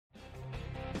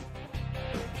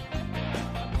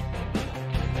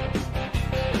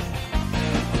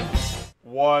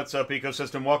What's up,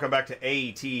 ecosystem? Welcome back to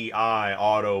ATI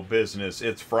Auto Business.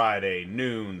 It's Friday,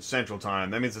 noon, Central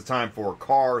Time. That means it's time for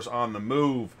Cars on the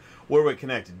Move, where we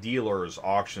connect dealers,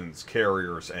 auctions,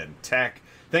 carriers, and tech.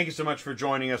 Thank you so much for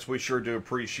joining us. We sure do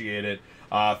appreciate it.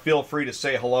 Feel free to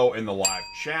say hello in the live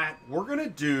chat.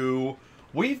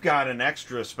 We've got an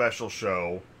extra special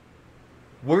show.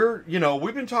 We've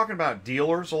been talking about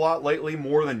dealers a lot lately,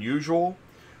 more than usual.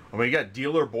 We got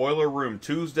Dealer Boiler Room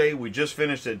Tuesday. We just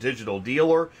finished a Digital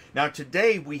Dealer. Now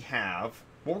today what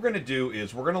we're going to do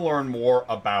is we're going to learn more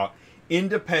about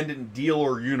Independent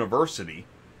Dealer University.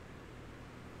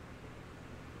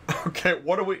 Okay,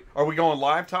 are we going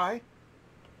live, Ty?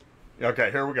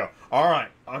 Okay, here we go. All right,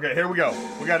 okay, here we go.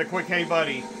 We got a quick hey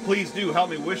buddy. Please do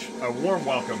help me wish a warm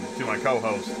welcome to my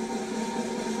co-host,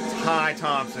 Ty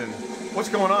Thompson. What's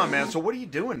going on, man? So what are you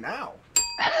doing now?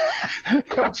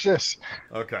 What's this?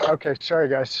 Okay, sorry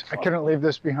guys. I couldn't leave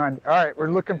this behind. All right, we're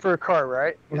looking for a car,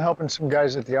 right? I'm helping some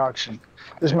guys at the auction.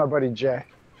 This is my buddy Jay.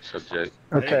 What's up, Jay?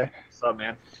 Okay. Hey. What's up,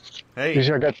 man? Hey.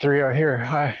 I got three out here.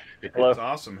 Hi. Hello. That's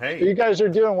awesome. Hey. So you guys are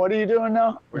doing, what are you doing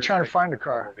now? We're trying to find a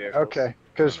car. Okay,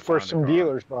 because for some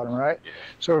dealers bought them, right? Yeah.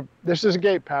 So this is a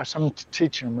gate pass. I'm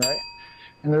teaching them, right?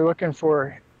 And they're looking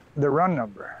for the run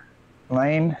number.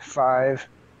 Lane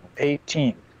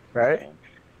 518, right?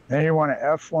 Then you want an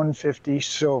F-150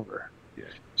 silver. Yeah.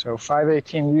 So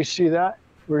 518, you see that?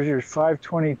 Where's your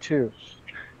 522?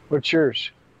 What's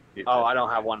yours? Oh, I don't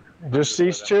have one. Just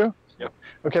these two? Yep.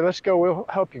 Okay, let's go. We'll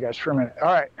help you guys for a minute.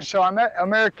 All right, so I'm at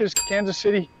America's Auto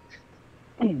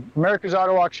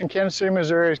Auction, Kansas City,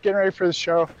 Missouri. I was getting ready for the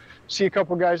show. See a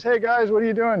couple guys. Hey guys, what are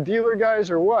you doing? Dealer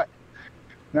guys or what?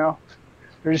 No.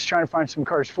 They're just trying to find some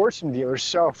cars for some dealers.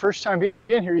 So first time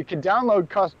being here, you can download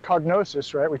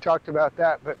Cognosis, right? We talked about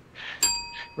that, but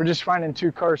we're just finding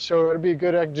two cars, so it'll be a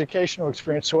good educational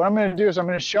experience. So what I'm going to do is I'm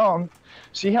going to show them.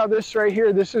 See how this right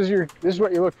here? This is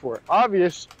what you look for.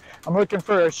 Obvious, I'm looking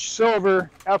for a silver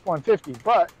F-150,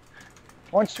 but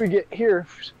once we get here,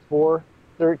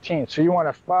 413. So you want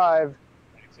a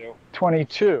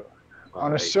 522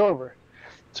 on a silver.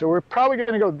 So we're probably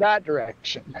going to go that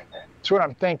direction. That's what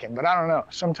I'm thinking, but I don't know.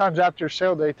 Sometimes after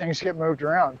sale day, things get moved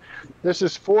around. This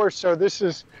is 4, so this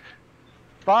is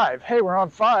 5. Hey, we're on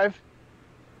 5.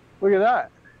 Look at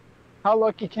that. How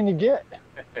lucky can you get?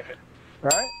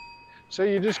 Right? So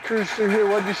you just cruise through here.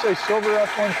 What'd you say, silver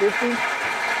F-150?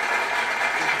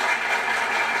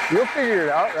 You'll figure it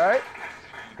out, right?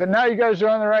 But now you guys are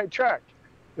on the right track.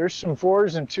 There's some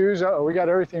 4s and 2s. Uh-oh, we got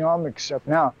everything on mixed up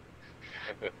now.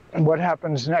 And what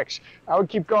happens next? I would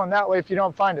keep going that way if you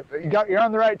don't find it, but you're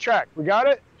on the right track. We got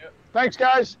it? Yep. Thanks,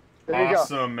 guys. There you go.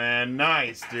 Awesome, man.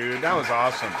 Nice, dude. That was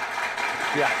awesome.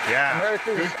 Yeah.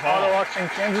 America's Auto Auction,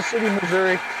 Kansas City,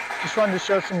 Missouri. Just wanted to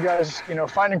show some guys,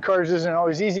 finding cars isn't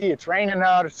always easy. It's raining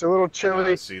out. It's a little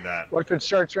chilly. I see that. What if it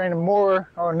starts raining more?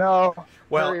 Oh, no.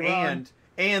 Well,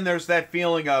 and there's that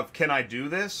feeling of, can I do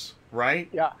this? Right?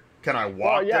 Yeah. Can I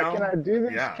walk down? Can I do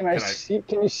this? Yeah. Can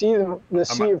you see the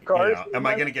sea of cars? Am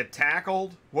I going to get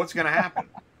tackled? What's going to happen?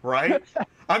 Right?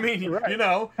 I mean, right.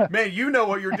 Man, you know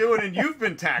what you're doing, and you've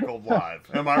been tackled live.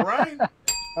 Am I right?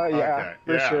 Yeah,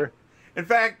 for sure. In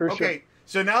fact, Sure.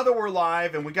 So now that we're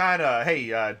live, and we got,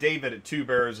 David at Two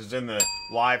Bears is in the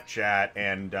live chat,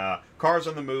 and Cars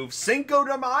on the Move, Cinco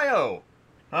de Mayo.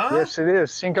 Huh? Yes, it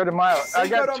is. Cinco de Mayo.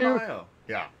 Cinco de Mayo.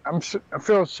 Yeah. I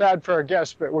feel sad for our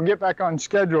guests, but we'll get back on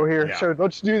schedule here. Yeah. So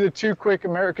let's do the two quick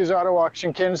America's Auto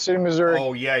Auction, Kansas City, Missouri.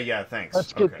 Oh, yeah, thanks.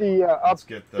 Let's get the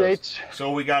updates.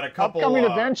 So we got a couple upcoming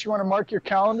events. You want to mark your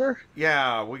calendar?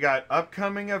 Yeah, we got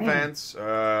upcoming events.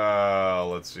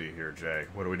 Let's see here, Jay.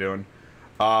 What are we doing?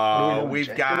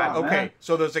 We've got,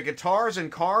 so there's a Guitars and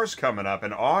Cars coming up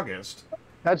in August.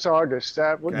 That's August.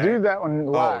 We'll do that one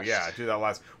last. Oh, yeah, do that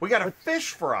last. We got a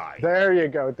fish fry. There you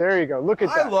go. Look at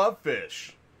that. I love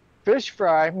fish. Fish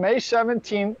fry, May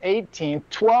 17th, 18th,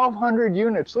 1,200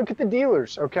 units. Look at the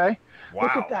dealers, okay? Wow.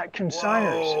 Look at that,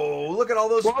 consigners. Oh, look at all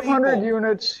those 1,200 people.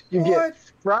 units. You get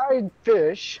fried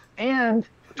fish and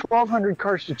 1,200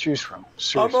 cars to choose from.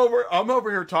 Seriously. I'm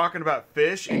over here talking about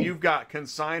fish, and you've got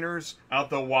consigners out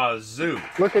the wazoo.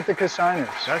 Look at the consigners.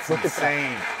 That's Look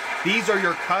insane. These are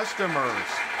your customers.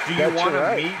 Do you want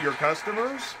to meet your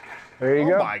customers? There you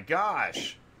go. Oh my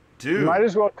gosh, dude! You might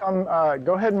as well come.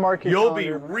 Go ahead and mark your You'll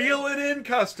calendar. be reeling in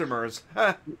customers.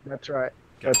 That's right.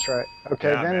 That's right. Okay,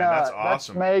 yeah, then man, that's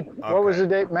awesome. That's May. What was the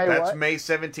date? May That's what? May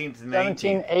 17th and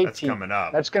 17, 18th. That's coming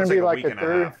up. That's going to be like a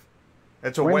third.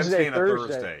 It's a Wednesday and a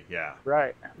Thursday. Yeah.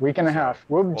 Right. Week and a half.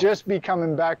 We'll just be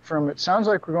coming back from, it sounds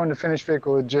like we're going to finish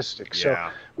vehicle logistics. Yeah.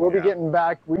 So we'll be getting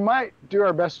back. We might do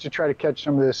our best to try to catch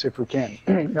some of this if we can.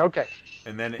 Okay.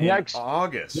 And then next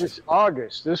August.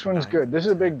 This one's good. This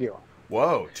is a big deal.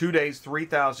 Whoa. 2 days,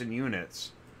 3,000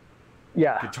 units.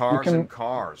 Yeah. Guitars and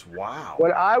cars. Wow.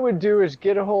 What I would do is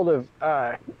get a hold of,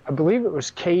 I believe it was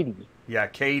Katie. Yeah,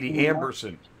 Katie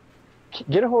Amberson.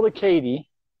 Get a hold of Katie.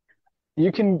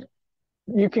 You can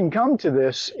come to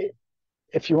this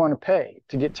if you want to pay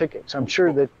to get tickets. I'm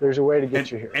sure that there's a way to get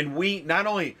you here. And we not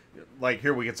only, like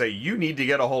here we can say, you need to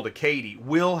get a hold of Katie.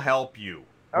 We'll help you.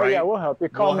 Right? Oh, yeah, we'll help you.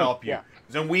 We'll help you. Yeah.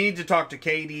 Then we need to talk to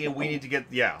Katie, and we need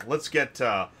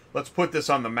to let's put this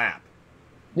on the map.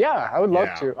 Yeah, I would love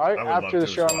to. After the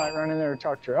show, well. I might run in there and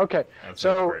talk to her. Okay,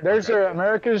 so great. there's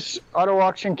America's Auto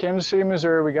Auction, Kansas City,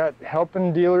 Missouri. We got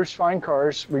helping dealers find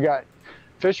cars. We got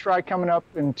Fish Fry coming up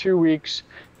in 2 weeks.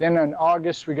 Then in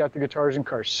August, we got the guitars and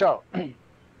cars. So,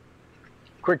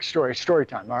 quick story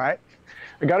time, all right?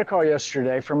 I got a call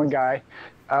yesterday from a guy.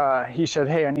 He said,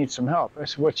 hey, I need some help. I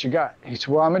said, what you got? He said,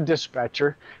 well, I'm a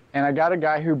dispatcher, and I got a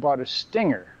guy who bought a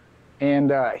Stinger,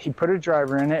 and he put a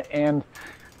driver in it, and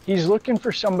he's looking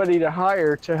for somebody to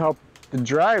hire to help the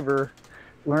driver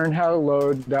learn how to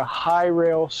load the high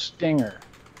rail Stinger.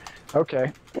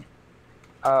 Okay.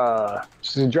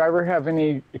 Does the driver have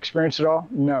any experience at all?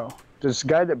 No. Does the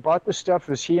guy that bought the stuff,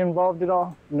 is he involved at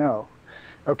all? No.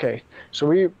 Okay. So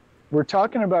we're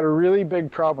talking about a really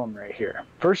big problem right here.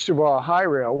 First of all, high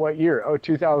rail, what year? Oh,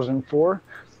 2004.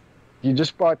 You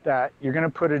just bought that. You're going to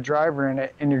put a driver in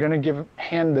it, and you're going to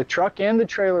hand the truck and the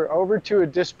trailer over to a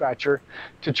dispatcher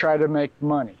to try to make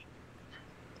money.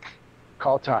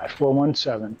 Call Ty,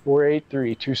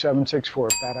 417-483-2764.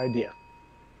 Bad idea.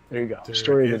 There you go. Dude,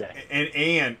 story of the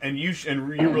day. And you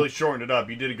really shortened it up.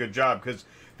 You did a good job, because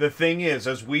the thing is,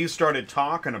 as we started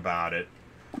talking about it,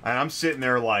 and I'm sitting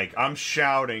there like I'm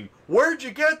shouting, "Where'd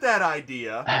you get that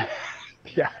idea?"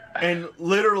 Yeah. And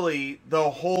literally the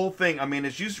whole thing. I mean,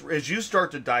 as you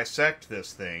start to dissect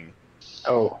this thing,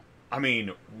 I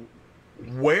mean,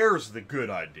 where's the good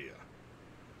idea?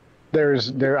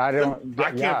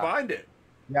 I can't find it.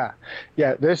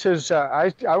 Yeah. This is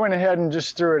I went ahead and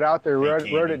just threw it out there,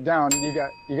 wrote it down.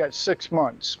 You got 6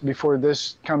 months before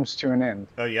this comes to an end.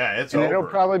 Oh yeah, it's and over. It'll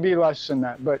probably be less than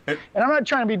that. But and I'm not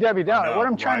trying to be Debbie Downer. What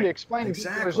I'm trying to explain to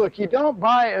people is, look, you don't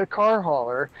buy a car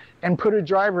hauler and put a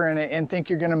driver in it and think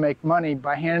you're going to make money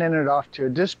by handing it off to a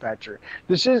dispatcher.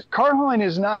 Car hauling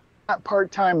is not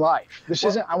part-time life. This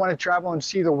isn't, I want to travel and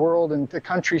see the world and the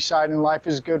countryside, and life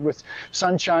is good with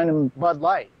sunshine and Bud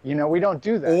Light. You know, we don't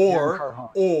do that.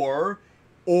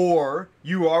 Or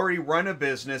you already run a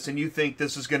business and you think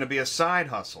this is going to be a side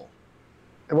hustle.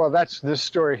 Well, that's this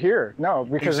story here. No,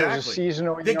 because there's a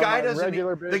seasonal,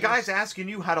 regular business. The guy's asking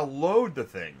you how to load the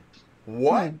thing.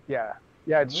 What? Yeah.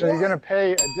 Yeah, so you're going to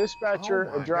pay a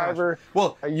dispatcher, a driver,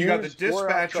 well, you got the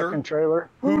dispatcher and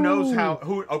trailer. Who knows how?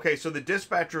 Okay, so the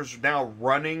dispatcher's now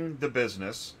running the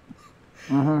business.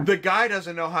 The guy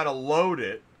doesn't know how to load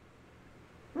it.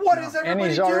 What is everybody doing? And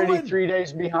he's already 3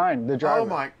 days behind the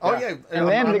driver. Yeah. And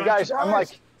then the guys, I'm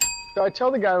like, so I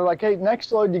tell the guy, like, hey,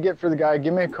 next load you get for the guy,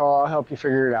 give me a call, I'll help you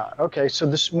figure it out. Okay, so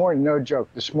this morning, no joke,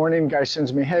 this morning guy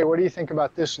sends me, hey, what do you think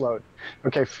about this load?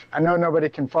 Okay, I know nobody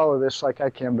can follow this like I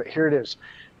can, but here it is.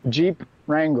 Jeep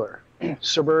Wrangler,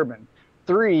 Suburban,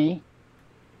 3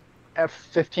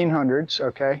 F-1500s,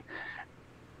 okay?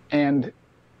 And...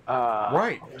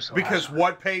 because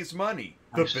what pays money?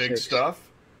 The big stuff.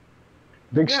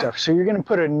 Big stuff. So you're going to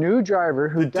put a new driver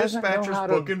who doesn't know how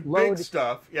to load big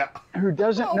stuff. Yeah. Who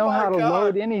doesn't know how to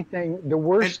load anything. The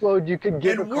worst load you could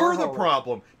give. And we're the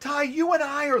problem. Ty, you and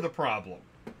I are the problem.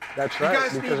 That's right. You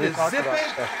guys because need we to zip about it.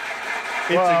 Stuff.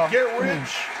 It's a get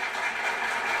rich.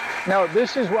 Now,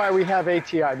 this is why we have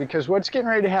ATI, because what's getting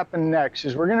ready to happen next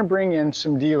is we're going to bring in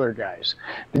some dealer guys.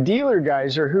 The dealer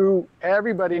guys are who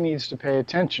everybody needs to pay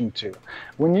attention to.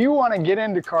 When you want to get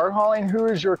into car hauling, who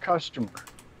is your customer?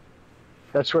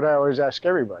 That's what I always ask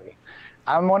everybody.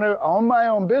 I want to own my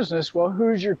own business. Well,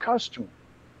 who's your customer?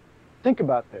 Think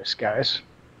about this, guys.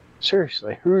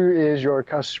 Seriously, who is your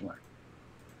customer?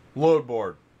 Load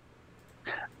board.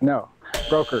 No.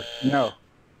 Broker. No.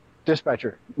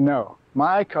 Dispatcher. No.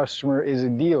 My customer is a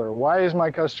dealer. Why is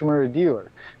my customer a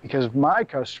dealer? Because my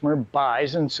customer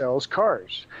buys and sells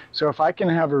cars. So if I can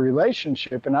have a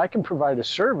relationship and I can provide a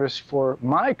service for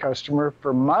my customer,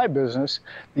 for my business,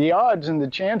 the odds and the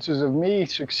chances of me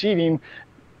succeeding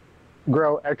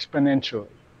grow exponentially.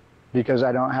 because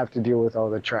I don't have to deal with all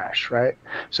the trash, right?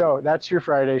 So that's your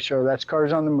Friday show. That's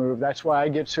Cars on the Move. That's why I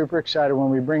get super excited when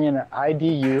we bring in an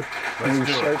IDU and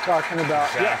we start talking about,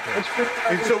 exactly.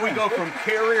 And so we go from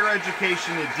carrier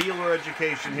education to dealer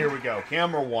education. Here we go.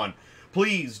 Camera one.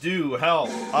 Please do help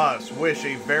us wish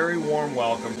a very warm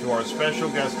welcome to our special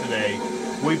guest today.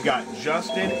 We've got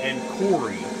Justin and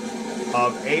Corey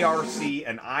of ARC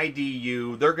and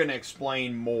IDU. They're going to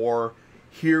explain more.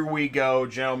 Here we go,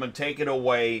 gentlemen. Take it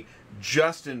away.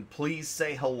 Justin, please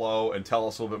say hello and tell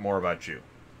us a little bit more about you.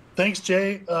 Thanks,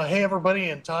 Jay. Hey, everybody,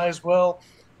 and Ty as well.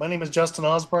 My name is Justin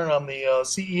Osborne. I'm the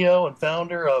CEO and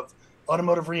founder of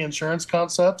Automotive Reinsurance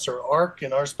Concepts, or ARC,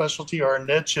 and our specialty, our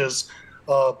niche is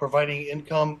providing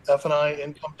F&I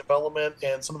income development,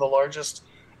 and some of the largest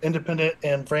independent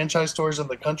and franchise stores in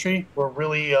the country. We're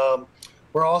really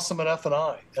we're awesome at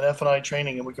F&I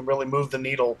training, and we can really move the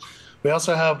needle. We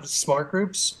also have Smart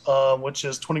Groups, which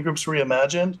is 20 Groups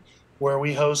Reimagined, where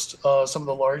we host some of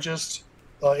the largest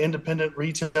independent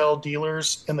retail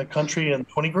dealers in the country in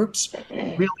 20 groups.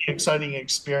 Really exciting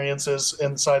experiences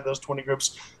inside those 20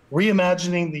 groups,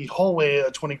 reimagining the whole way a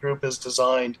 20 group is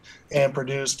designed and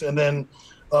produced. And then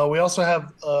we also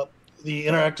have the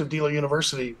Interactive Dealer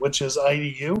University, which is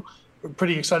IDU, a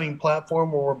pretty exciting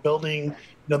platform where we're building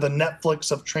the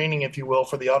Netflix of training, if you will,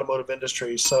 for the automotive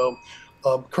industry. So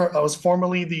I was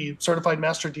formerly the Certified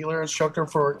Master Dealer Instructor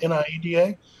for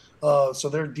NIADA. So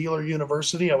their dealer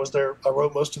university, I was there. I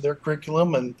wrote most of their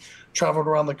curriculum and traveled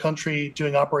around the country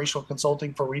doing operational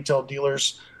consulting for retail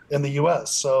dealers in the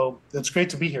U.S. So it's great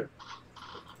to be here.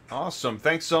 Awesome.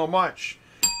 Thanks so much.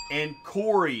 And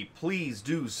Corey, please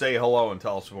do say hello and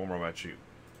tell us a little more about you.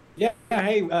 Yeah.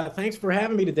 Hey, thanks for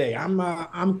having me today.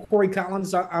 I'm Corey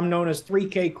Collins. I'm known as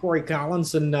 3K Corey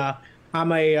Collins, and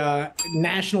I'm a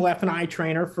national F&I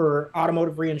trainer for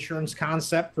Automotive Reinsurance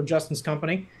Concept for Justin's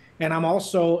company. And I'm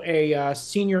also a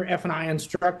senior F&I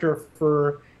instructor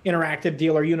for Interactive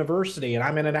Dealer University. And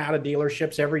I'm in and out of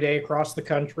dealerships every day across the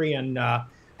country, and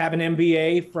have an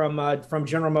MBA from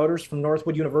General Motors from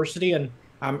Northwood University. And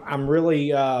I'm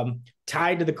really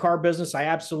tied to the car business. I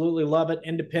absolutely love it,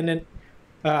 independent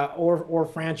or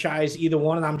franchise, either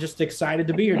one. And I'm just excited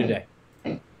to be here today.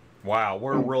 Wow,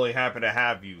 we're really happy to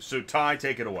have you. So, Ty,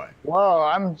 take it away. Well,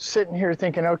 I'm sitting here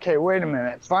thinking, okay, wait a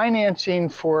minute. Financing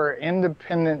for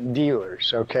independent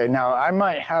dealers. Okay, now I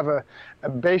might have a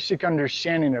basic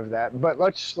understanding of that, but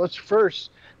let's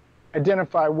first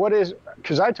identify what is,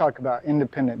 because I talk about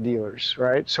independent dealers,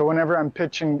 right? So whenever I'm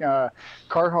pitching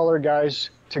car hauler guys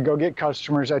to go get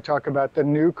customers, I talk about the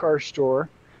new car store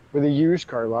with a used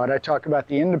car lot. I talk about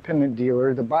the independent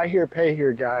dealer, the buy here, pay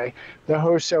here guy, the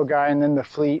wholesale guy, and then the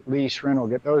fleet, lease, rental,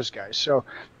 get those guys. So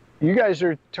you guys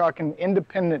are talking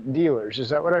independent dealers. Is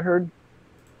that what I heard?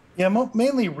 Yeah,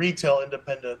 mainly retail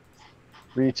independent.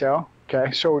 Retail,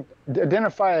 okay. So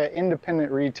identify an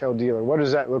independent retail dealer. What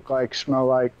does that look like, smell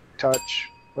like, touch?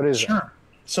 What is it? Sure.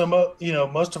 So,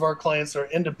 most of our clients are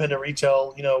independent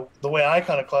retail. The way I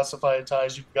kind of classify it, Ty,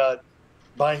 is you've got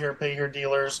buy here, pay here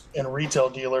dealers and retail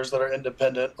dealers that are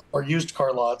independent or used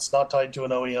car lots, not tied to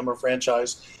an OEM or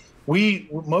franchise.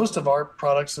 Most of our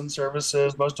products and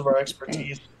services, most of our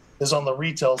expertise is on the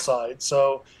retail side.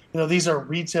 So, these are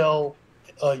retail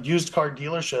used car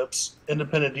dealerships,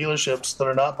 independent dealerships that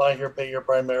are not buy here, pay here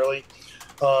primarily,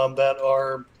 that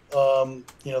are,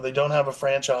 they don't have a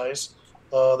franchise.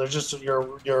 They're just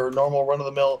your normal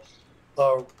run-of-the-mill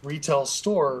retail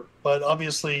store, but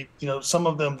obviously, some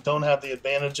of them don't have the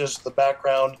advantages, the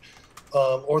background,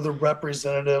 or the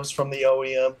representatives from the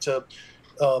OEM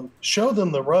to show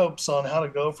them the ropes on how to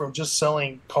go from just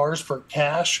selling cars for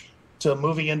cash to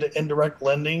moving into indirect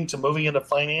lending, to moving into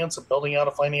finance and building out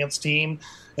a finance team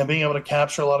and being able to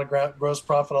capture a lot of gross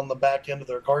profit on the back end of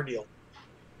their car deal.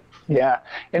 Yeah,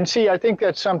 and see, I think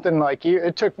that's something like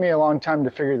it took me a long time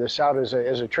to figure this out as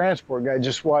a transport guy,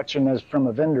 just watching as from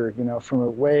a vendor, from a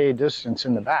way distance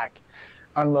in the back,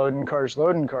 unloading cars,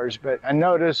 loading cars. But I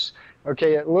notice,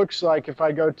 okay, it looks like if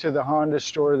I go to the Honda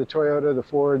store, the Toyota, the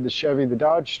Ford, the Chevy, the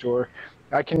Dodge store,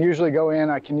 I can usually go in,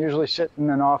 I can usually sit in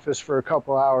an office for a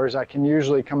couple hours, I can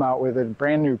usually come out with a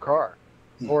brand new car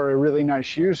or a really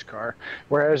nice used car.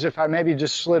 Whereas if I maybe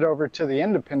just slid over to the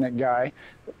independent guy,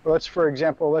 for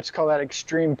example, let's call that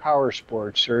Extreme Power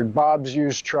Sports or Bob's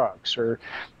Used Trucks or,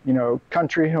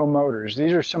 Country Hill Motors.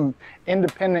 These are some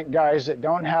independent guys that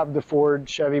don't have the Ford,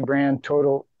 Chevy brand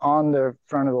total on the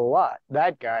front of the lot,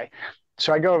 that guy.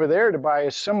 So I go over there to buy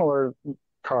a similar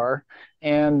car,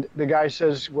 and the guy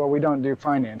says, well, we don't do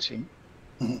financing.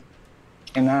 Mm-hmm.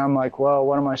 And then I'm like, well,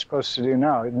 what am I supposed to do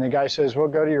now? And the guy says, well,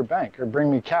 go to your bank or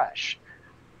bring me cash.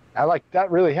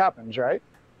 That really happens, right?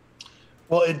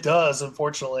 Well, it does,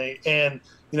 unfortunately. And,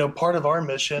 part of our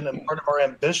mission and part of our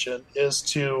ambition is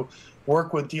to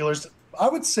work with dealers. I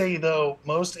would say, though,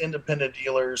 most independent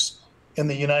dealers in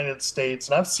the United States,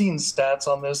 and I've seen stats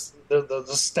on this, the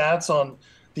stats on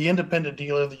the independent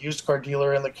dealer, the used car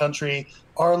dealer in the country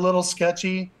are a little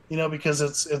sketchy, because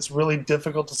it's really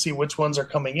difficult to see which ones are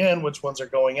coming in, which ones are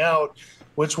going out,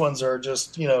 which ones are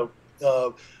just,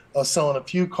 selling a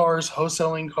few cars,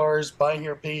 wholesaling cars, buy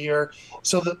here, pay here.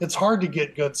 So that it's hard to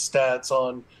get good stats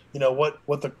on,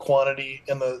 what the quantity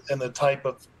and the type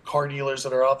of car dealers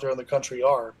that are out there in the country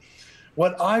are.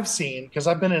 What I've seen, because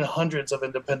I've been in hundreds of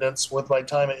independents with my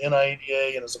time at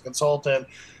NIDA and as a consultant,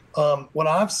 what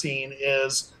I've seen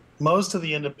is most of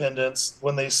the independents,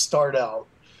 when they start out,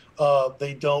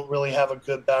 they don't really have a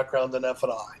good background in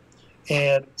F&I.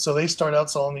 And so they start out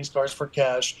selling these cars for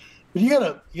cash. But you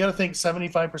gotta think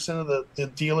 75% of the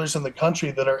dealers in the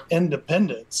country that are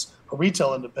independents, or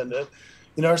retail independent,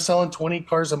 are selling 20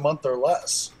 cars a month or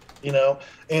less,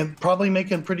 and probably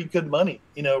making pretty good money,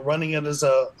 running it as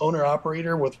a owner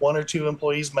operator with 1 or 2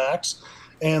 employees max.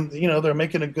 And, they're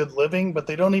making a good living, but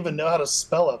they don't even know how to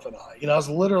spell F&I. I was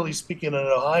literally speaking in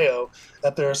Ohio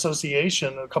at their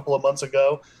association a couple of months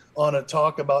ago on a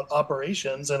talk about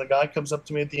operations, and a guy comes up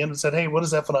to me at the end and said, "Hey, what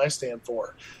does F&I stand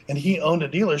for?" And he owned a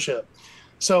dealership.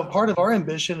 So part of our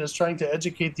ambition is trying to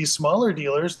educate these smaller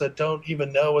dealers that don't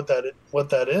even know what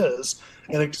that is,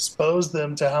 and expose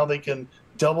them to how they can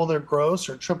double their gross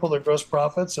or triple their gross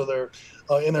profits, so they're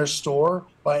in their store,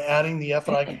 by adding the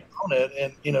F&I component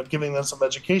and giving them some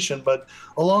education. But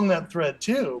along that thread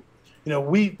too,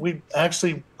 we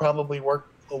actually probably work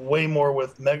way more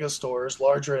with mega stores,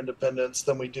 larger independents,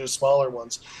 than we do smaller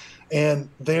ones, and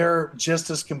they're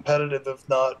just as competitive, if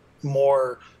not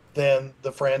more, than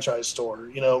the franchise store.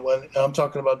 When I'm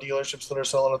talking about dealerships that are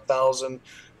selling 1,000,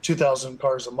 2,000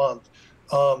 cars a month,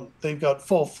 they've got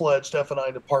full-fledged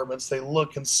F&I departments. They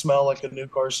look and smell like a new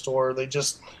car store. They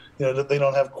just, they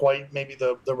don't have quite maybe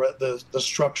the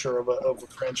structure of a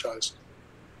franchise.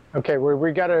 Okay, well,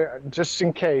 we got to, just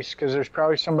in case, because there's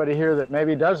probably somebody here that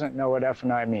maybe doesn't know what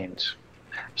F&I means.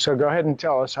 So go ahead and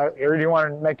tell us, or do you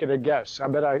want to make it a guess?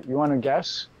 You want to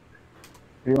guess?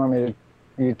 Or do you want me to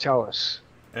you tell us?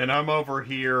 And I'm over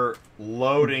here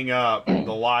loading up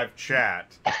the live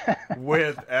chat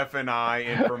with F&I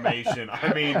information.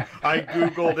 I mean, I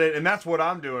Googled it, and that's what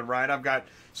I'm doing, right?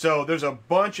 So there's a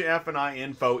bunch of F&I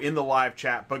info in the live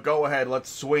chat, but go ahead, let's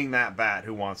swing that bat.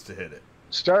 Who wants to hit it?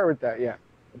 Start with that, yeah.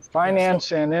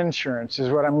 Finance and insurance is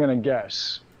what I'm going to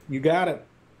guess. You got it.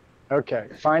 Okay,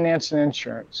 finance and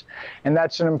insurance. And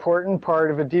that's an important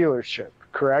part of a dealership,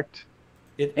 correct?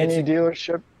 Any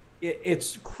dealership?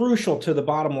 It's crucial to the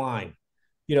bottom line.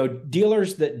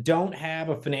 Dealers that don't have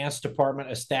a finance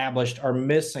department established are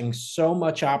missing so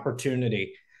much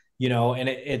opportunity, and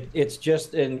it's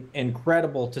just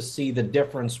incredible to see the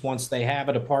difference once they have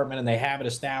a department and they have it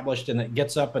established and it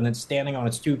gets up and it's standing on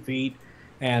its 2 feet.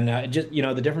 And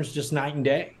the difference is just night and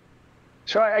day.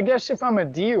 So I guess if I'm a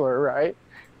dealer, right?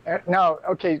 Now,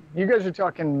 okay, you guys are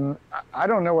talking, I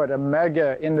don't know what a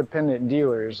mega independent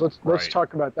dealer is. Let's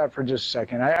talk about that for just a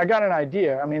second. I got an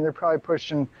idea. I mean, they're probably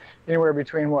pushing anywhere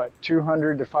between,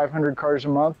 200 to 500 cars a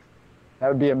month? That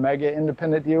would be a mega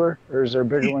independent dealer? Or is there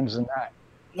bigger ones than that?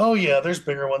 Oh, yeah, there's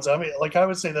bigger ones. I mean, I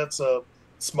would say that's a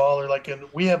smaller,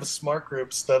 we have smart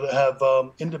groups that have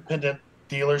independent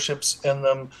dealerships in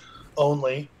them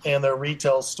only, and their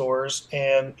retail stores.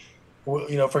 And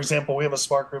for example, we have a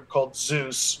smart group called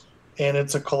Zeus, and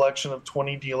it's a collection of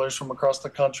 20 dealers from across the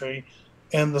country,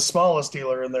 and the smallest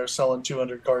dealer in there is selling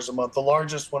 200 cars a month. The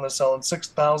largest one is selling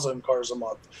 6,000 cars a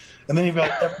month, and then you've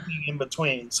got everything in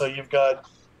between. So you've got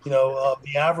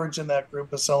the average in that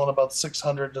group is selling about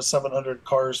 600 to 700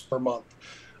 cars per month.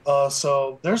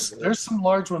 So there's some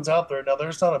large ones out there. Now,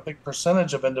 there's not a big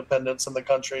percentage of independents in the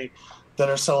country that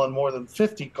are selling more than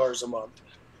 50 cars a month,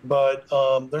 but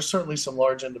there's certainly some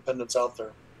large independents out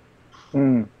there.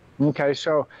 Okay,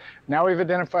 so now we've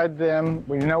identified them.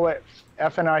 We know what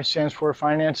F&I stands for,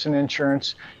 finance and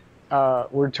insurance.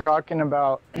 We're talking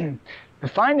about the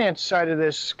finance side of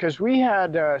this, because we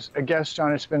had a guest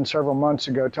on, it's been several months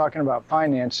ago, talking about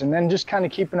finance, and then just kind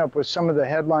of keeping up with some of the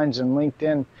headlines in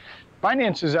LinkedIn.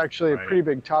 Finance is actually a pretty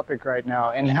big topic right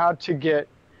now, and how to get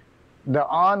the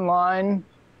online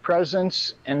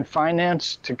presence and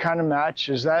finance to kind of match.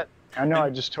 Is that, I know I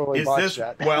just totally botched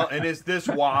that. Well, and is this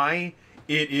why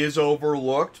it is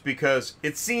overlooked? Because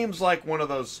it seems like one of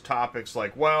those topics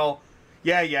like, well,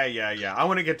 yeah. I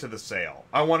want to get to the sale.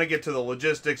 I want to get to the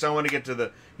logistics. I want to get to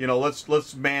the,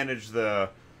 let's manage the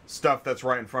stuff that's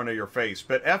right in front of your face.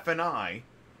 But F&I,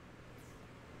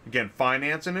 again,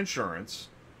 finance and insurance,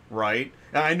 right?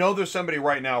 And I know there's somebody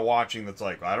right now watching that's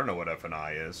like, I don't know what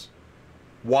F&I is.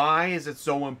 Why is it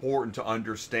so important to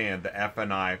understand the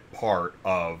F&I part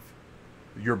of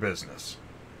your business?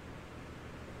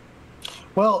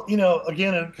 Well,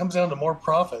 again, it comes down to more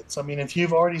profits. I mean, if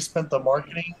you've already spent the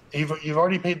marketing, you've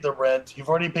already paid the rent, you've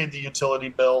already paid the utility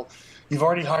bill, you've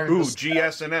already hired. Ooh,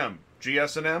 GS&M,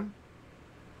 GS&M,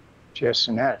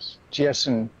 GS&S, GS&.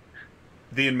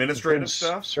 The administrative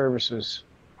stuff, services,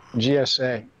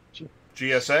 GSA,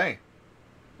 GSA.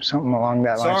 Something along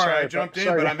that line. Sorry, I jumped in,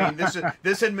 but I mean,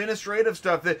 this administrative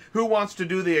stuff. Who wants to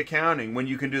do the accounting when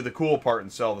you can do the cool part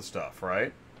and sell the stuff,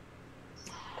 right?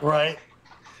 Right.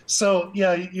 So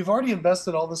yeah, you've already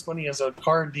invested all this money as a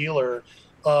car dealer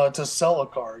to sell a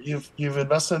car. You've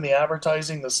invested in the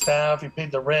advertising, the staff, you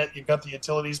paid the rent, you've got the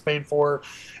utilities paid for,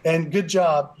 and good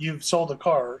job, you've sold a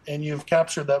car and you've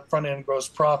captured that front end gross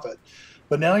profit.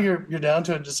 But now you're down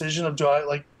to a decision of, do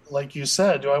I, like you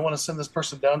said, do I want to send this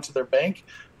person down to their bank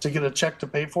to get a check to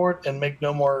pay for it and make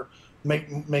no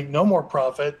more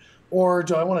profit, or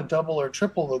do I want to double or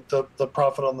triple the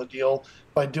profit on the deal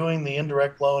by doing the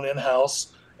indirect loan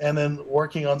in-house and then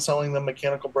working on selling them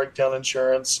mechanical breakdown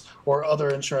insurance or other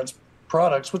insurance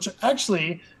products, which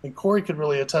actually, and Corey could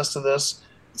really attest to this,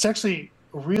 it's actually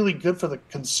really good for the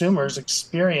consumer's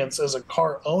experience as a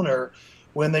car owner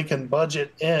when they can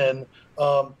budget in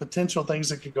potential things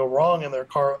that could go wrong in their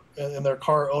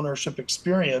car ownership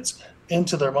experience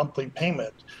into their monthly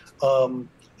payment. And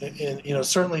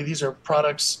certainly these are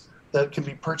products that can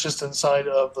be purchased inside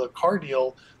of the car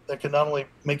deal that can not only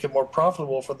make it more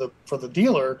profitable for the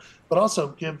dealer, but also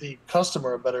give the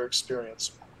customer a better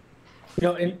experience.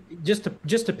 And just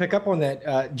to pick up on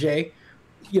that, Jay,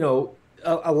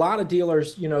 a lot of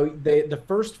dealers, the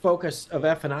first focus of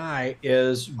F&I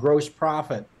is gross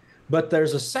profit, but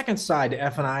there's a second side to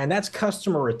F&I, and that's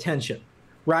customer retention,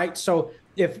 right? So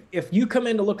if you come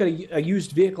in to look at a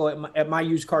used vehicle at my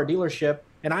used car dealership,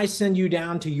 and I send you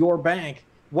down to your bank,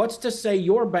 what's to say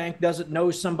your bank doesn't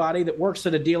know somebody that works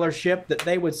at a dealership that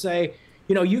they would say,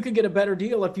 you could get a better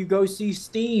deal if you go see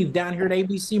Steve down here at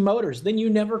ABC Motors. Then you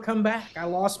never come back. I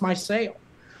lost my sale.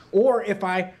 Or if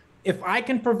I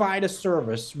can provide a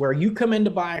service where you come in to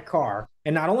buy a car,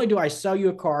 and not only do I sell you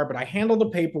a car, but I handle the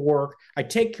paperwork, I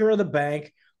take care of the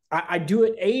bank, I do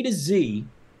it A to Z,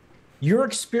 your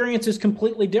experience is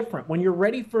completely different. When you're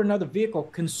ready for another vehicle,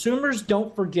 consumers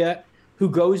don't forget who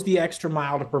goes the extra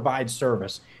mile to provide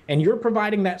service. And you're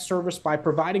providing that service by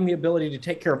providing the ability to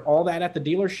take care of all that at the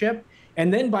dealership.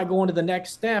 And then by going to the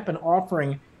next step and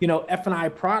offering, F&I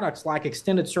products like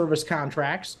extended service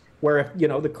contracts, where if,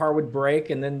 the car would break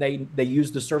and then they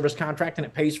use the service contract and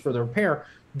it pays for the repair.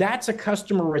 That's a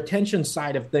customer retention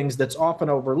side of things that's often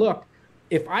overlooked.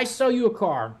 If I sell you a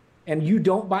car and you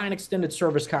don't buy an extended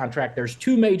service contract, there's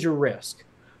two major risks.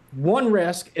 One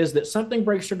risk is that something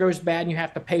breaks or goes bad and you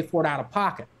have to pay for it out of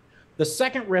pocket. The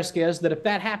second risk is that if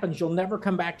that happens, you'll never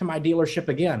come back to my dealership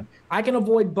again. I can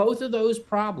avoid both of those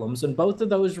problems and both of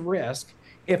those risks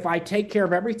if I take care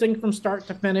of everything from start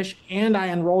to finish and I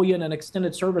enroll you in an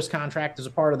extended service contract as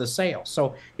a part of the sale.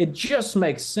 So it just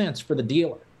makes sense for the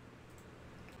dealer.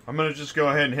 I'm going to just go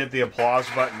ahead and hit the applause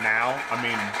button now. I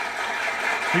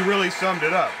mean, he really summed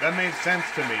it up. That made sense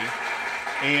to me.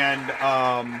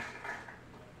 And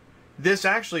this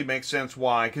actually makes sense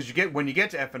why, because when you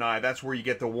get to F&I, that's where you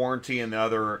get the warranty and the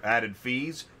other added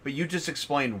fees. But you just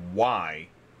explained why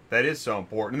that is so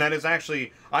important. And that is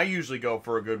actually, I usually go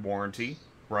for a good warranty,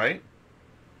 right?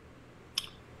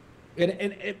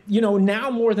 And now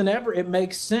more than ever, it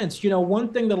makes sense.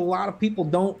 One thing that a lot of people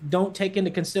don't take into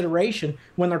consideration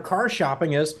when they're car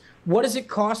shopping is, what does it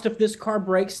cost if this car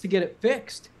breaks to get it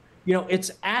fixed? It's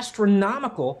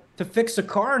astronomical to fix a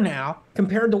car now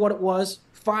compared to what it was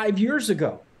 5 years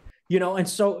ago. And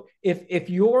so if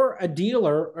you're a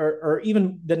dealer or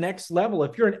even the next level,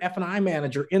 if you're an F&I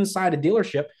manager inside a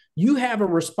dealership, you have a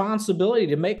responsibility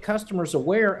to make customers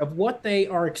aware of what they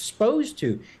are exposed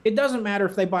to. It doesn't matter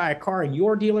if they buy a car in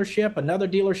your dealership, another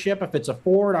dealership, if it's a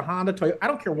Ford, a Honda, Toyota, I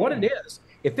don't care what it is.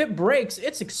 If it breaks,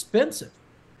 it's expensive.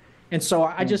 And so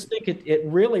I just think it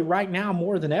really right now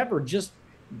more than ever,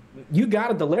 you got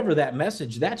to deliver that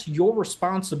message. That's your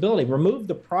responsibility. Remove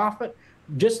the profit.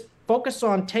 Just focus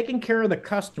on taking care of the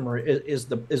customer is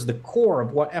the core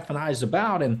of what F&I is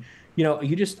about. And,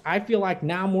 I feel like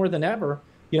now more than ever,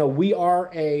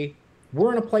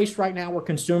 we're in a place right now where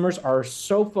consumers are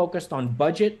so focused on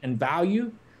budget and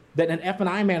value that an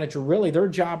F&I manager, really their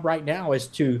job right now is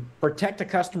to protect a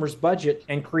customer's budget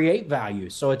and create value.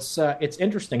 So it's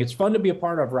interesting. It's fun to be a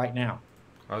part of right now.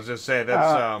 I was just saying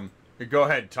that's, go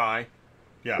ahead, Ty.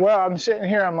 Yeah. Well, I'm sitting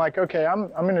here. I'm like, okay, I'm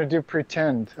going to do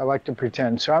pretend. I like to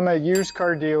pretend. So I'm a used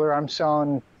car dealer. I'm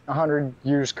selling 100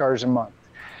 used cars a month.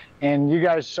 And you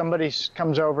guys, somebody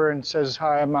comes over and says,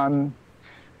 "Hi, I'm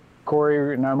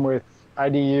Corey, and I'm with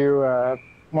IDU.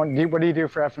 What do you do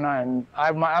for F&I?" And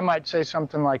I might say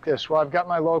something like this: "Well, I've got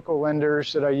my local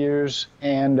lenders that I use,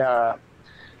 and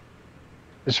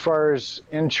as far as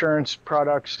insurance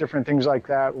products, different things like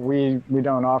that, we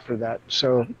don't offer that.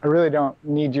 So I really don't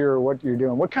need what you're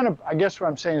doing." What kind of, I guess what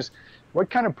I'm saying is,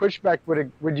 what kind of pushback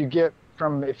would you get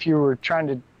from if you were trying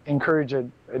to encourage a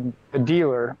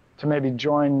dealer to maybe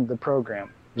join the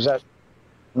program?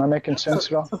 Am I making sense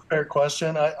at all? That's a fair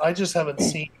question. I just haven't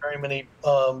seen very many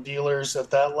dealers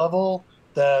at that level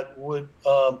that would,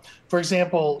 for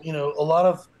example, a lot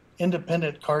of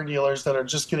independent car dealers that are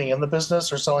just getting in the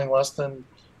business are selling less than,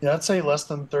 I'd say less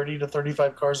than 30 to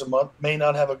 35 cars a month, may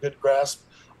not have a good grasp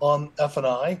on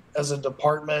F&I as a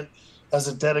department, as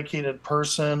a dedicated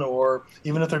person, or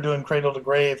even if they're doing cradle to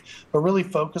grave, but really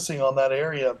focusing on that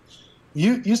area.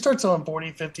 You start selling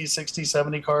 40, 50, 60,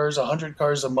 70 cars, 100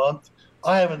 cars a month.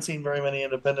 I haven't seen very many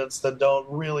independents that don't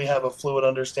really have a fluid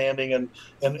understanding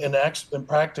and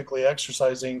practically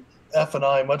exercising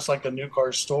F&I, much like a new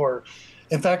car store.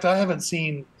 In fact, I haven't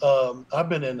seen. I've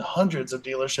been in hundreds of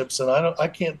dealerships, and I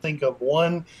can't think of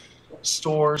one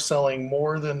store selling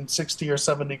more than 60 or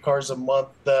 70 cars a month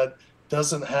that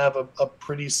doesn't have a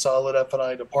pretty solid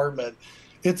F&I department.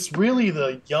 It's really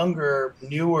the younger,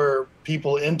 newer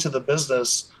people into the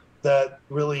business that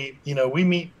really, we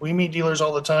meet dealers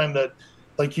all the time that,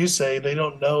 like you say, they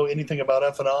don't know anything about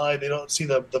F&I. They don't see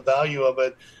the value of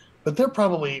it, but they're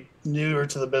probably newer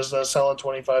to the business, selling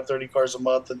 25, 30 cars a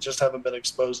month and just haven't been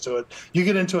exposed to it. You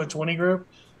get into a 20 group,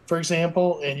 for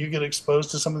example, and you get exposed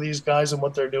to some of these guys and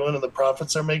what they're doing and the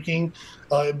profits they're making,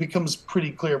 it becomes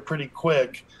pretty clear pretty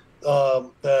quick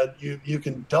that you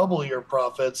can double your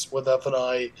profits with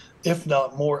F&I, if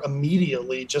not more,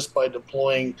 immediately just by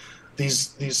deploying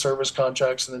these service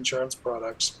contracts and insurance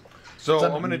products. So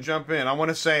I'm going to jump in. I want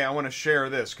to share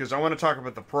this because I want to talk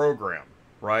about the program,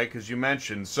 right? Because you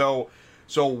mentioned so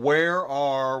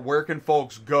where can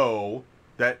folks go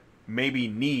that maybe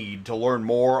need to learn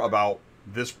more about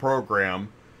this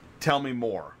program? Tell me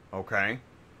more, okay?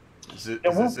 Is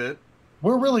this it?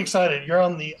 We're really excited. You're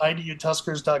on the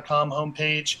IDUtuskers.com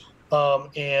homepage,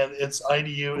 and it's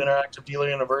IDU Interactive Dealer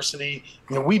University.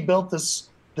 We built this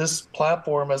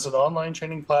platform as an online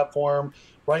training platform.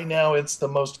 Right now, it's the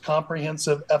most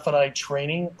comprehensive F&I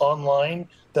training online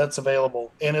that's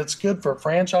available, and it's good for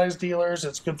franchise dealers.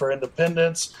 It's good for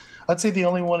independents. I'd say the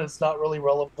only one it's not really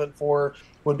relevant for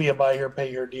would be a buy here,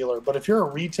 pay here dealer. But if you're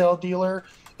a retail dealer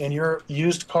and you're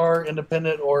used car,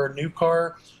 independent, or new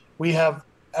car, we have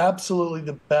absolutely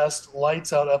the best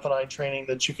lights out F&I training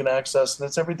that you can access. And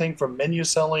it's everything from menu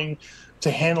selling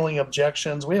to handling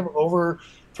objections. We have over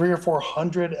 300 or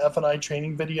 400 F&I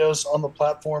training videos on the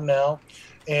platform now.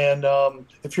 And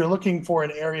if you're looking for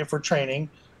an area for training,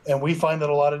 and we find that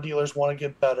a lot of dealers want to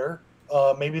get better,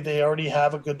 maybe they already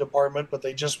have a good department, but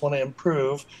they just want to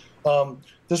improve.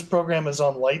 This program is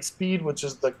on Lightspeed, which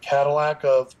is the Cadillac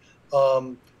of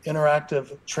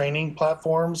interactive training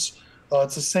platforms.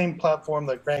 It's the same platform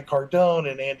that Grant Cardone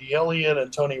and Andy Elliott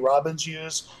and Tony Robbins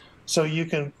use. So you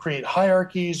can create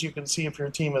hierarchies. You can see if your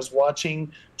team is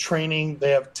watching training.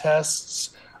 They have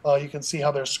tests. You can see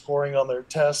how they're scoring on their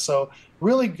tests. So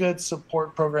really good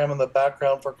support program in the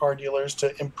background for car dealers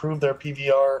to improve their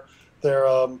PVR, their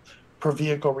per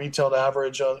vehicle retailed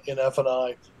average in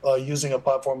F&I using a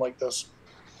platform like this.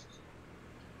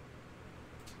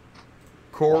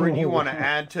 Corey, do you want to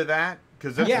add to that?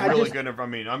 Because that's really good. I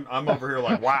mean, I'm over here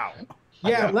like, wow.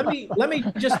 Yeah, let me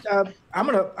just I'm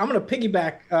gonna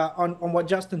piggyback on what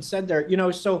Justin said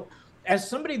there. So as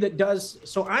somebody that does,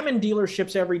 so I'm in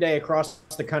dealerships every day across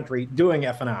the country doing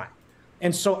F&I,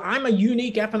 and so I'm a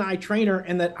unique F&I trainer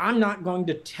in that I'm not going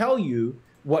to tell you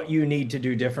what you need to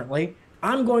do differently.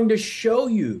 I'm going to show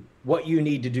you what you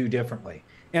need to do differently.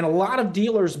 And a lot of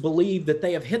dealers believe that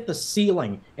they have hit the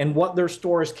ceiling in what their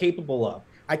store is capable of.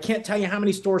 I can't tell you how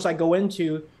many stores I go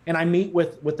into and I meet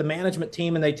with the management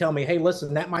team and they tell me, hey,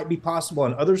 listen, that might be possible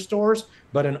in other stores,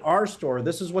 but in our store,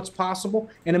 this is what's possible.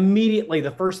 And immediately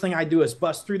the first thing I do is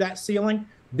bust through that ceiling.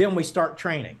 Then we start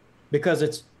training because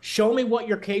it's show me what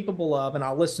you're capable of and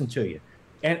I'll listen to you.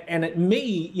 And at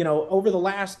me, over the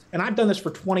last, and I've done this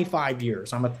for 25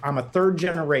 years, I'm a third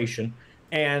generation.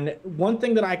 And one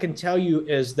thing that I can tell you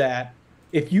is that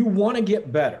if you want to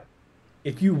get better,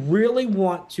 if you really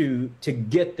want to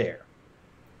get there,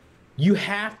 you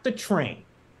have to train.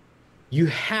 You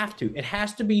have to. It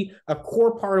has to be a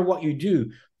core part of what you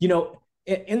do.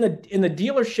 in the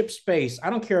dealership space, I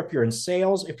don't care if you're in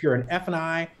sales, if you're in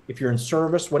F&I, if you're in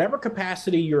service, whatever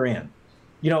capacity you're in,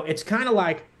 it's kind of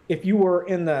like if you were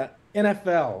in the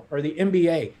NFL or the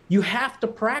NBA, you have to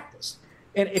practice.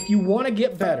 And if you want to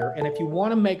get better, and if you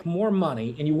want to make more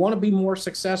money, and you want to be more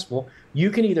successful, you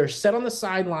can either sit on the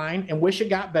sideline and wish it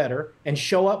got better and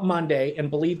show up Monday and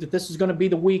believe that this is going to be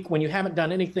the week when you haven't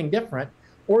done anything different,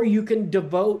 or you can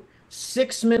devote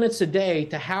 6 minutes a day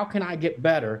to how can I get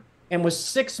better. And with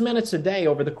 6 minutes a day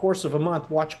over the course of a month,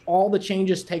 watch all the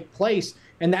changes take place.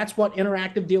 And that's what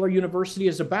Interactive Dealer University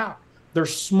is about. They're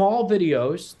small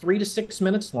videos, 3 to 6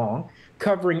 minutes long,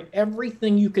 covering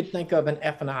everything you could think of in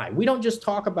F&I. We don't just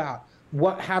talk about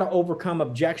how to overcome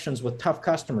objections with tough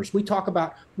customers. We talk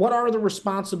about what are the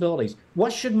responsibilities?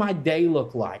 What should my day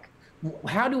look like?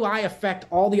 How do I affect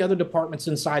all the other departments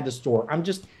inside the store?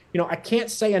 I can't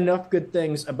say enough good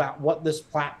things about what this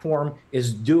platform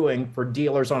is doing for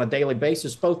dealers on a daily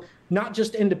basis, both not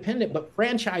just independent, but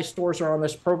franchise stores are on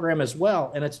this program as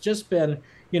well. And it's just been,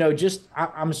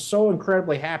 I'm so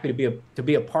incredibly happy to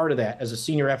be a part of that as a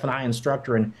senior F&I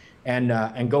instructor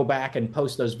and go back and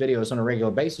post those videos on a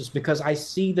regular basis because I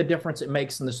see the difference it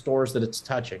makes in the stores that it's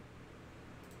touching.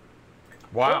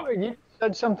 Wow. Well, you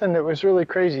said something that was really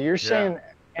crazy. You're saying,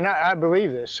 and I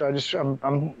believe this, so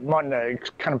I'm wanting to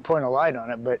kind of point a light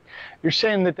on it, but you're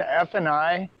saying that the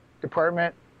F&I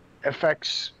department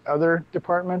affects other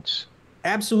departments?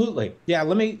 Absolutely. Yeah,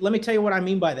 let me tell you what I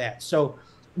mean by that. So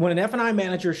when an F&I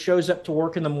manager shows up to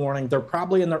work in the morning, they're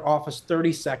probably in their office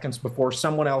 30 seconds before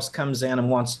someone else comes in and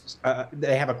wants,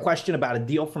 they have a question about a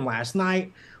deal from last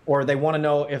night, or they want to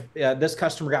know if this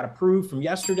customer got approved from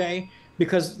yesterday.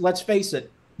 Because let's face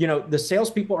it, the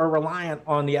salespeople are reliant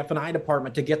on the F&I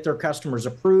department to get their customers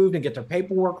approved and get their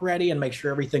paperwork ready and make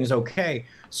sure everything's okay.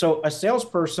 So a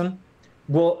salesperson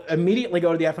will immediately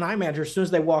go to the F&I manager as soon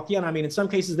as they walk in. I mean, in some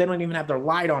cases, they don't even have their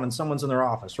light on and someone's in their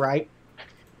office, right?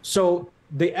 So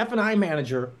the F&I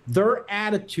manager, their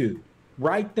attitude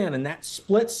right then in that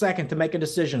split second to make a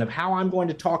decision of how I'm going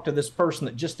to talk to this person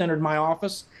that just entered my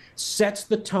office sets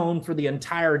the tone for the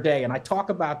entire day. And I talk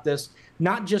about this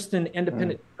not just in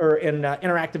independent or in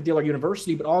Interactive Dealer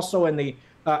University, but also in the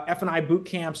F&I boot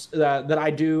camps that I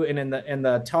do and in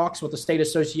the talks with the state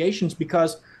associations,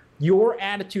 because your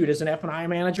attitude as an F&I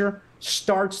manager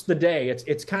starts the day.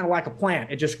 It's kind of like a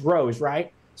plant. It just grows,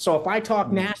 right? So if I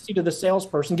talk nasty to the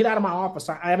salesperson, get out of my office.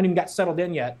 I haven't even got settled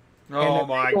in yet. Oh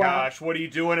my gosh, what are you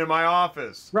doing in my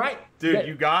office? Right. Dude,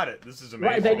 you got it. This is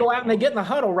amazing. Right. They go out and they get in the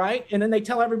huddle, right? And then they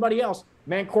tell everybody else,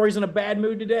 man, Corey's in a bad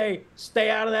mood today. Stay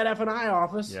out of that F&I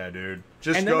office. Yeah, dude.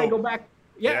 And then they go back.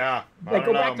 Yeah. They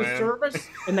go back to service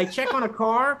and they check on a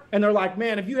car and they're like,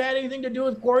 man, if you had anything to do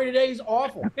with Corey today, he's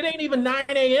awful. It ain't even 9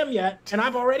 a.m. yet, and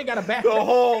I've already got a bad The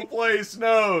whole place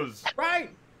knows. Right.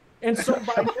 And so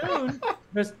by noon,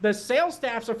 the sales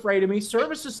staff's afraid of me.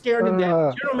 Service is scared to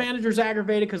death. General manager's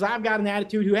aggravated because I've got an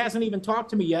attitude who hasn't even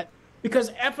talked to me yet,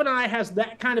 because F&I has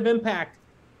that kind of impact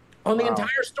on the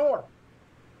entire store.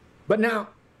 But now,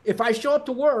 if I show up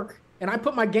to work and I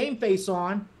put my game face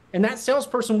on and that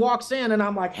salesperson walks in and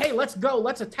I'm like, hey, let's go,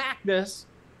 let's attack this.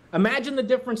 Imagine the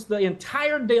difference the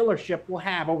entire dealership will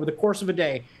have over the course of a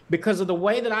day because of the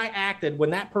way that I acted when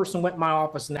that person went in my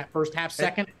office in that first half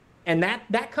second. And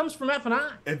that comes from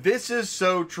F&I. And this is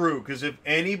so true, because if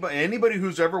anybody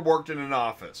who's ever worked in an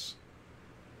office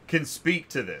can speak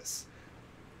to this,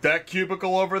 that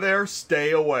cubicle over there, stay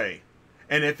away.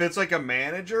 And if it's like a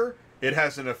manager, it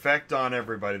has an effect on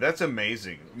everybody. That's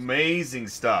amazing. Amazing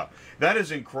stuff. That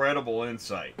is incredible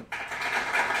insight.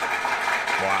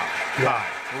 Wow. Ty,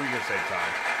 what were you going to say,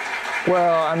 Ty?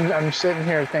 Well, I'm sitting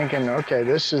here thinking, okay,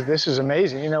 this is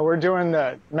amazing. We're doing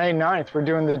the May 9th, we're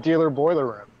doing the dealer boiler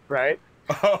room, right?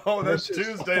 Oh, that's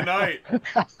Tuesday night.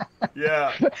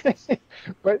 Yeah.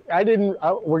 But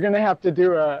we're going to have to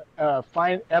do a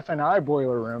fine F&I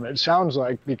boiler room, it sounds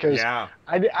like, because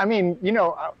I mean,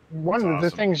 one of the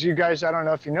things you guys, I don't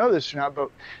know if you know this or not, but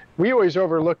we always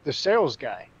overlook the sales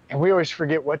guy. And we always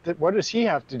forget what does he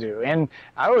have to do. And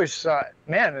I always thought,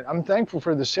 man, I'm thankful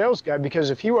for the sales guy, because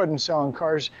if he wasn't selling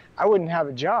cars, I wouldn't have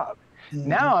a job. Mm-hmm.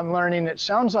 Now I'm learning it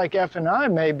sounds like F&I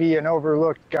may be an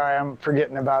overlooked guy I'm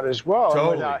forgetting about as well.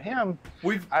 Totally. And without him,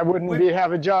 I wouldn't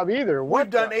have a job either. We've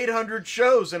done 800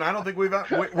 shows, and I don't think we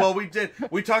did.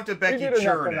 We talked to Becky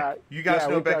Chernick. You guys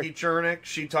know Becky Chernick?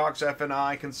 She talks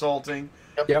F&I consulting.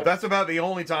 Yep. That's about the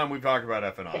only time we've talked about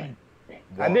F&I. Whoa.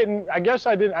 I knew it was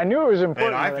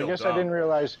important, Man, but I guess I didn't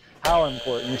realize how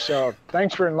important. So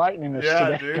thanks for enlightening us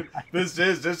today. Dude. This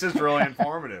is really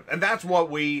informative. And that's what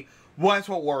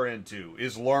we're into,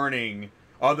 is learning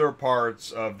other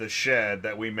parts of the shed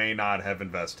that we may not have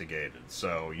investigated.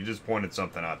 So you just pointed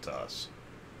something out to us.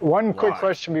 One quick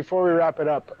question before we wrap it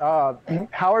up.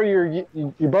 How are you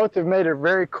both have made it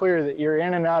very clear that you're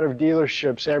in and out of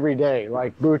dealerships every day,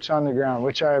 like boots on the ground,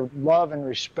 which I love and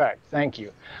respect. Thank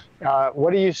you.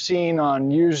 What are you seeing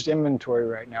on used inventory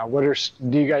right now?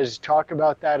 Do you guys talk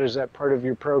about that? Is that part of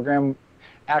your program,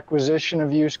 acquisition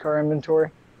of used car inventory?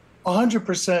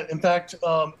 100%. In fact,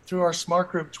 through our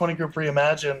Smart Group 20 Group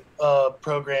Reimagine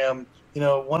program,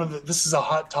 this is a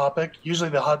hot topic. Usually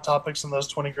the hot topics in those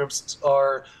 20 groups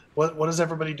are what is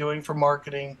everybody doing for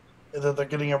marketing that they're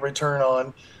getting a return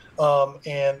on,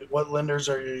 and what lenders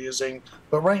are you using.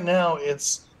 But right now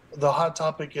the hot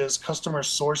topic is customer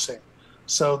sourcing.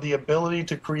 So the ability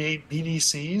to create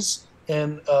BDCs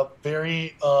in a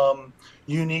very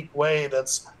unique way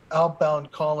that's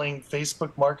outbound calling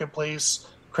Facebook Marketplace,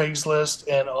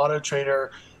 Craigslist, and Auto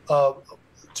Trader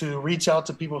to reach out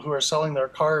to people who are selling their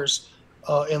cars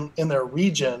in their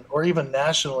region or even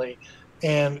nationally,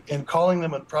 and calling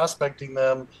them and prospecting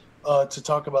them to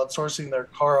talk about sourcing their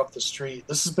car off the street.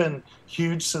 This has been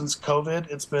huge since COVID.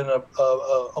 It's been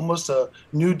almost a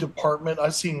new department.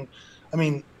 I've seen,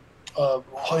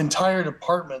 entire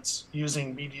departments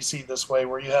using BDC this way,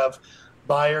 where you have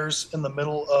buyers in the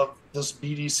middle of this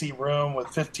BDC room with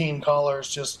 15 callers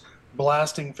just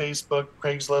blasting Facebook,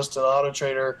 Craigslist, and Auto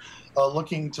Trader,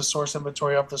 looking to source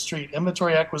inventory off the street.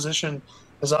 Inventory acquisition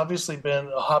has obviously been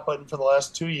a hot button for the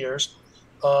last 2 years.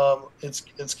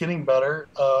 It's getting better.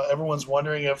 Everyone's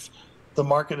wondering if the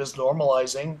market is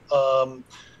normalizing,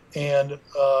 and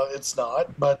it's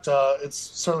not, but it's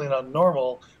certainly not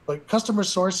normal. But customer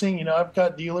sourcing, I've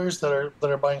got dealers that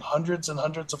are buying hundreds and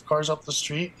hundreds of cars off the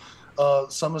street.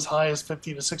 Some as high as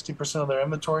 50 to 60% of their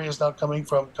inventory is now coming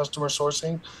from customer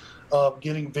sourcing.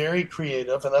 Getting very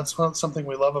creative, and that's something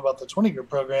we love about the 20 Group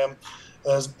program,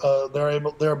 is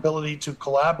their ability to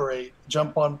collaborate,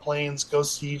 jump on planes, go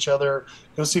see each other,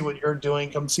 go see what you're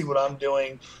doing, come see what I'm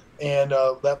doing, and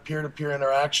that peer-to-peer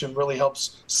interaction really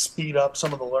helps speed up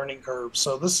some of the learning curves.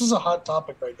 So this is a hot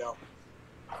topic right now.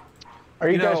 Are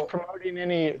you guys promoting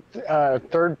any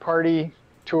third-party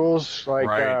tools?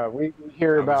 Like we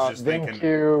hear about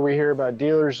VinQ, we hear about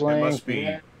Dealers Link. It must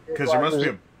be, because there must be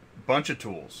a bunch of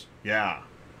tools. Yeah.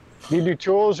 Do you do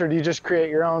tools, or do you just create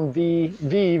your own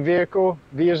vehicle,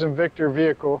 V as in Victor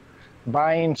vehicle,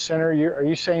 buying center? Are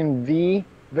you saying V,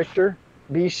 Victor,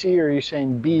 BC, or are you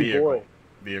saying B, boy?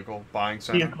 Vehicle buying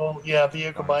center.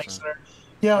 Vehicle buying center.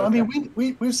 Yeah, okay.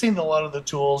 We've seen a lot of the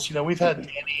tools. We've had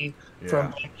Danny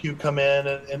from VinQ come in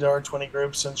and into our 20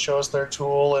 groups and show us their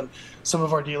tool, and some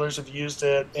of our dealers have used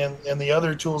it, and the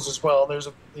other tools as well. There's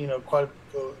quite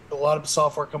a lot of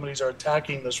software companies are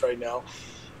attacking this right now.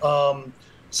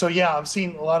 So yeah, I've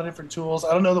seen a lot of different tools.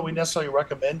 I don't know that we necessarily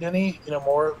recommend any.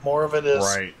 More of it is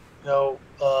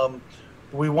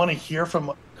we want to hear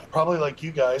from, probably like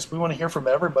you guys, we want to hear from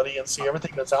everybody and see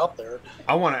everything that's out there.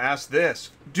 I want to ask this: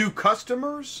 do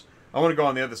customers? I want to go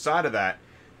on the other side of that.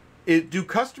 Do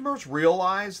customers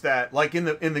realize that, like in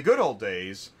the good old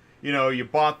days, you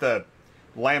bought the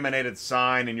laminated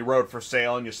sign and you wrote for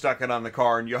sale and you stuck it on the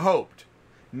car and you hoped.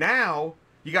 Now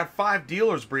you got 5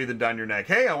 dealers breathing down your neck.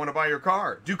 Hey, I want to buy your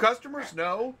car. Do customers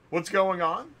know what's going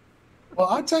on? Well,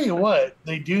 I'll tell you what,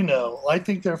 they do know. I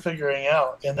think they're figuring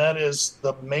out, and that is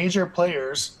the major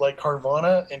players like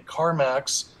Carvana and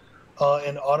CarMax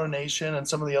and AutoNation and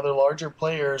some of the other larger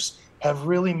players have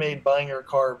really made buying your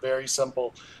car very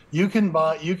simple. You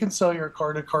can sell your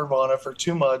car to Carvana for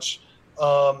too much,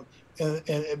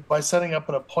 and by setting up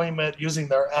an appointment using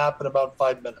their app in about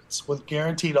 5 minutes with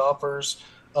guaranteed offers.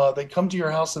 They come to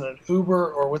your house in an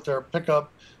Uber or with their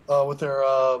pickup, with their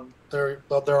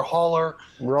hauler.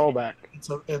 Rollback. It's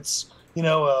a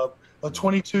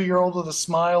 22-year-old with a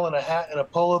smile and a hat and a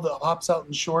polo that hops out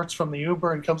in shorts from the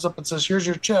Uber and comes up and says, "Here's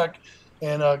your check,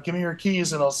 and give me your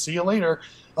keys, and I'll see you later."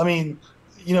 I mean,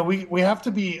 we have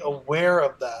to be aware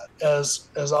of that as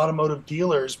automotive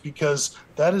dealers, because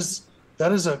that is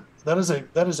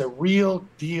a real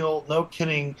deal, no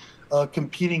kidding,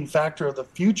 competing factor of the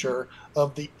future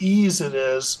of the ease it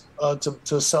is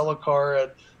to sell a car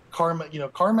at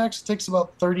CarMax. Takes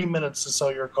about 30 minutes to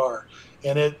sell your car,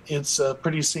 and it's a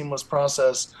pretty seamless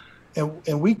process,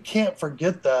 and we can't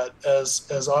forget that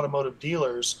as automotive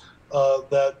dealers,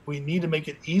 that we need to make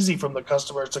it easy from the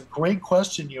customer. It's a great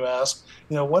question you ask.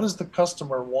 What does the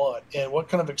customer want, and what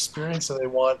kind of experience do they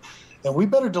want, and we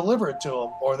better deliver it to them,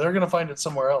 or they're going to find it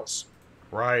somewhere else.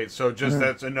 Right. So just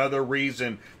that's another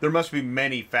reason. There must be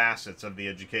many facets of the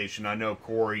education. I know,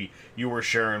 Corey, you were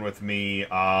sharing with me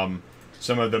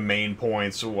some of the main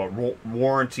points. So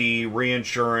warranty,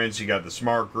 reinsurance, you got the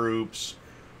smart groups,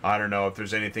 I don't know if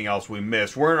there's anything else we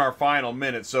missed. We're in our final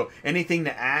minute, so anything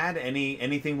to add?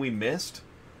 Anything we missed?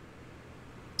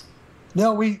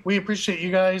 No, we appreciate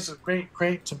you guys.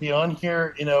 Great to be on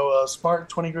here.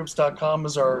 Smart20groups.com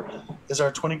is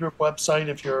our 20 group website.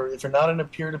 If you're not in a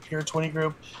peer-to-peer 20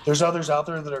 group, there's others out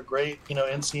there that are great.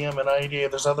 NCM and IDU.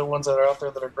 There's other ones that are out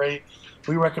there that are great.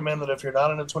 We recommend that if you're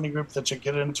not in a 20 group, that you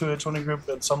get into a 20 group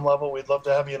at some level. We'd love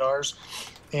to have you in ours.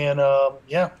 And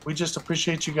we just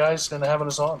appreciate you guys and having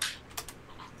us on.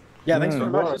 Yeah, thanks very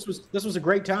much. This was a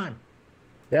great time.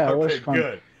 Yeah, it was fun.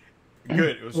 Good.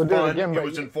 It was fun. Again, it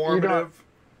was informative.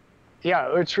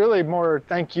 Yeah, it's really more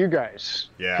thank you guys.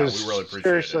 Yeah, we really appreciate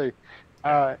seriously,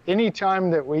 it.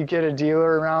 Anytime that we get a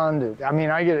dealer around, I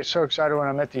mean, I get so excited when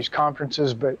I'm at these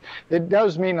conferences, but it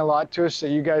does mean a lot to us that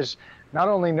you guys not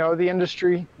only know the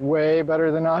industry way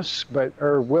better than us, but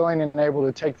are willing and able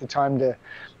to take the time to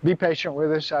be patient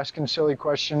with us, asking silly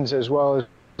questions, as well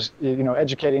as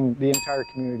educating the entire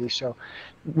community. So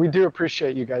we do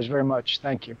appreciate you guys very much.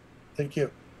 Thank you. Thank you.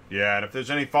 Yeah, and if there's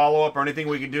any follow-up or anything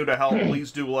we can do to help,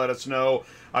 please do let us know.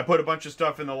 I put a bunch of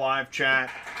stuff in the live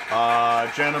chat.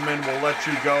 Gentlemen, we'll let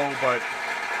you go, but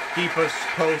keep us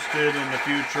posted in the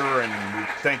future, and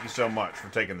thank you so much for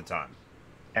taking the time.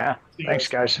 Yeah, thanks,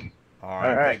 guys. All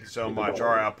right, thank you so much. All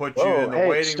right, I'll put you in the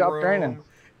waiting room, training.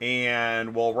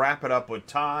 And we'll wrap it up with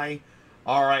Ty.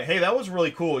 All right, hey, that was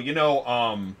really cool.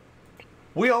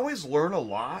 We always learn a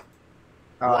lot.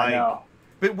 I know.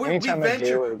 But we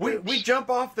venture, we jump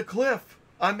off the cliff.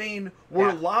 I mean,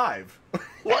 we're live.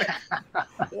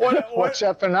 What's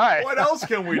up and I? What else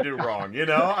can we do wrong?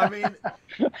 I mean,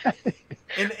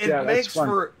 and it makes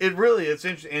for it really. It's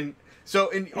interesting. And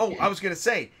so, I was going to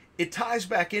say, it ties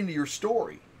back into your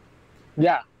story.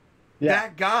 Yeah.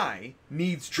 That guy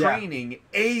needs training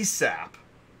ASAP.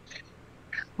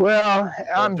 Well,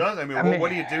 what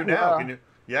do you do now? Can you?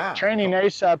 Yeah. Training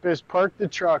ASAP is park the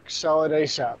truck, sell it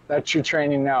ASAP. That's your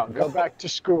training now. Go back to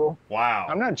school. Wow.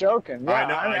 I'm not joking. Yeah,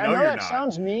 I know that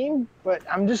sounds mean, but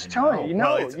I'm just telling you.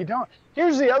 You don't.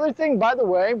 Here's the other thing, by the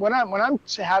way. When I'm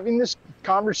having this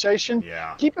conversation,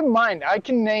 keep in mind I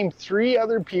can name 3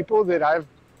 other people that I've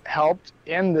helped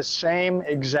in the same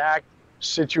exact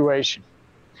situation.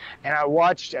 And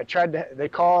they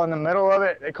call in the middle of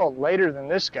it. They called later than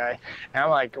this guy. And I'm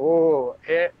like,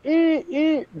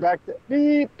 back to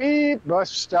beep, beep, bus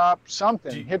stop,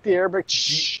 something. Hit the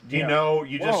airbag.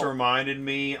 You just reminded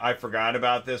me, I forgot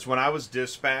about this. When I was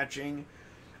dispatching,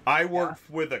 I worked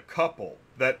with a couple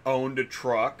that owned a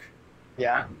truck.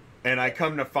 Yeah. And I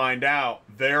come to find out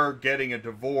they're getting a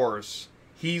divorce.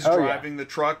 He's driving the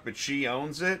truck, but she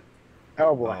owns it.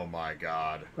 Oh, boy. Oh, my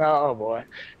God. Oh, boy.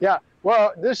 Yeah.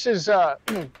 Well, this is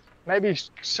maybe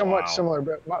somewhat similar,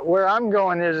 but where I'm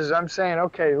going is I'm saying,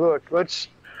 okay, look, let's,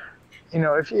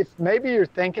 if maybe you're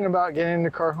thinking about getting into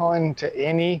car hauling to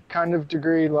any kind of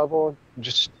degree level,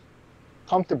 just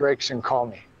pump the brakes and call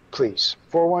me, please.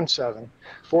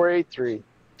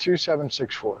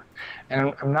 417-483-2764.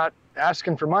 And I'm not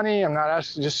asking for money. I'm not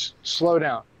asking, just slow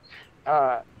down.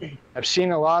 I've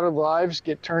seen a lot of lives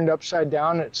get turned upside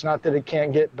down. It's not that it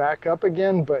can't get back up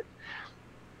again, but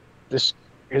this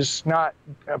is not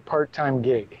a part-time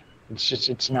gig.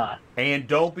 It's not. And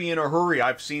don't be in a hurry.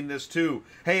 I've seen this too.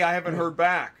 Hey, I haven't heard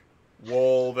back.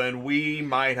 Well, then we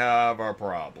might have a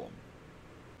problem.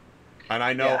 And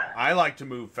I know I like to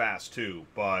move fast too,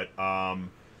 but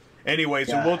anyways,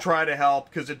 and we'll try to help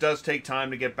because it does take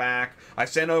time to get back. I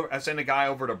sent a guy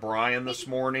over to Brian this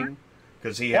morning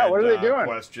because he had what are they doing?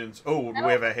 Questions. Oh, do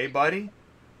we have a hey buddy?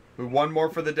 One more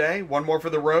for the day? One more for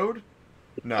the road?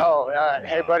 No. Oh,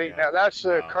 hey, buddy. Now, that's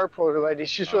the carpooler lady.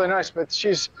 She's really nice, but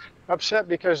she's upset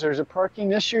because there's a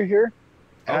parking issue here.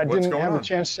 And I didn't have a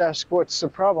chance to ask what's the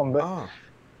problem. But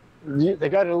they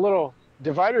got a little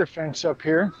divider fence up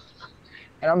here.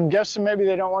 And I'm guessing maybe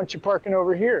they don't want you parking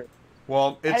over here.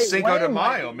 Well, it's Cinco de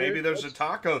Mayo. Maybe there's a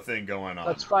taco thing going on.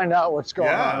 Let's find out what's going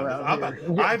on around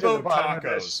here. I vote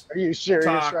tacos. Are you serious?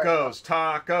 Tacos.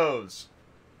 Tacos.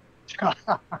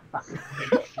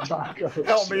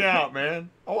 Help me out, man.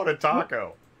 I want a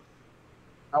taco.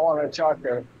 I want a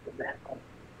taco.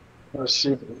 Let's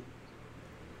see.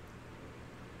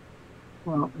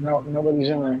 Well, no, nobody's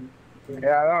in there.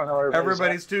 Yeah, I don't know.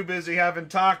 Everybody's too busy having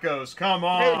tacos. Come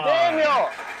on. Hey, Daniel.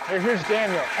 Here's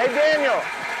Daniel. Hey, Daniel.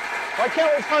 Why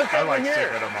can't we park over here? I like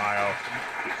Cinco de Mayo.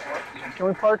 Can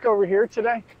we park over here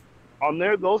today? On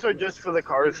there, those are just for the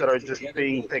cars that are just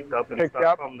being picked up from the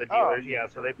dealers. Yeah,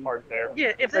 so they park there.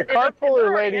 Yeah, if the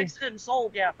carpooler lady. Accident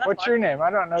sold, what's your name?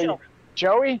 I don't know you.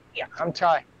 Joey? Yeah. I'm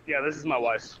Ty. Yeah, this is my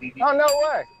wife. Oh, no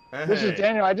way. This is Hey.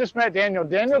 Daniel. I just met Daniel.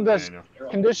 Daniel What's does up,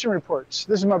 Daniel? condition reports.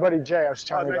 This is my buddy Jay. I was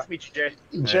telling you Nice about. to meet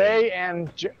you, Jay. Jay and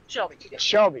Shelby.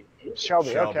 Shelby.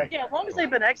 Shelby. Okay. Yeah, as long as they've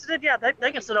been exited, yeah,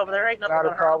 they can sit over there. Ain't nothing Not a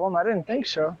gonna hurt 'em. problem. I didn't think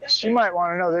so. She might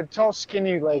want to know. The tall,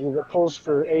 skinny lady that pulls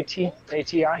for ATI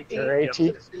or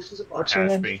AT. What's her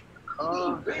name?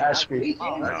 Ashby. Ashby.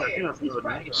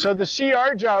 Oh, So the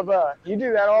CR job, you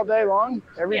do that all day long,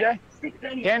 every day?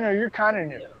 Daniel, you're kind of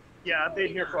new. Yeah, I've been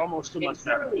here for almost 2 months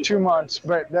now. 2 months,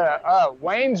 but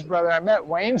Wayne's brother, I met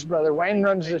Wayne's brother. Wayne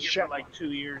runs the For show. like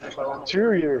 2 years or so.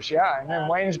 2 years, yeah. And then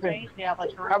Wayne's been. Yeah,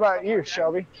 like How about you,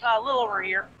 Shelby? a little over a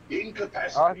year.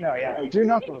 Oh no, yeah. Do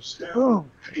knuckles. Boom.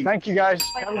 Thank you guys.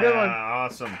 Have a good one.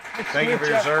 Awesome. Thank you for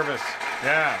your service.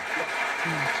 Yeah.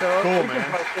 So Cool, we can man.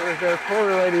 help her. The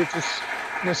poor lady just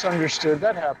misunderstood.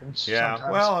 That happens. Yeah.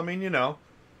 Sometimes. Well, I mean, you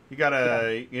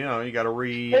gotta, you gotta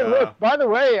Hey, look, by the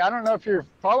way, I don't know if you're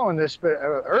following this, but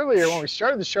earlier when we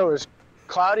started the show, it was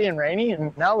cloudy and rainy,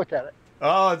 and now look at it.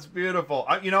 Oh, it's beautiful.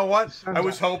 You know what? Sun's I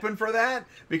was out. hoping for that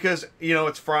because,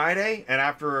 it's Friday, and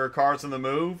after Cars on the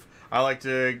Move, I like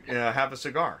to have a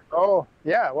cigar. Oh,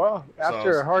 yeah, well,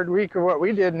 after a hard week of what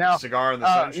we did now, Cigar in the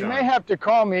sunshine. you may have to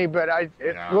call me, but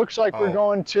it Yeah. looks like we're Oh.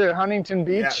 going to Huntington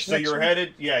Beach. Yeah, so next you're week.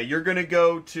 headed, you're going to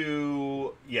go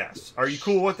to, yes. Are you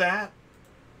cool with that?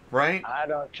 Right? I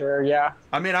don't care, yeah.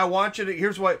 I mean, I want you to,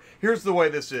 here's the way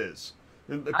this is.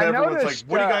 Everyone's like, noticed,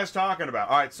 what are you guys talking about?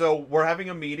 All right, so we're having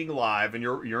a meeting live, and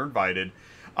you're invited.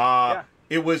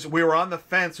 We were on the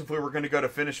fence if we were going to go to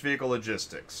Finished Vehicle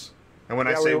Logistics. And when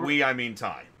I say we, I mean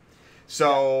Ty.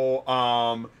 So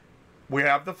we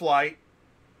have the flight.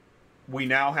 We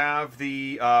now have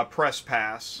the press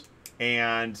pass.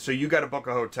 And so you got to book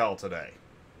a hotel today.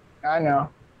 I know.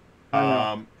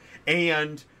 I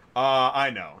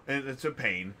know. It's a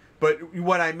pain. But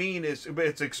what I mean is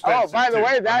it's expensive. Oh, by the too.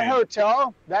 way, that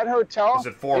hotel, Is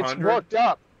it 400? it's booked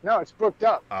up. No, it's booked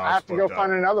up. Oh, I have to go booked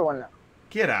find up. another one now.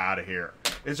 Get out of here.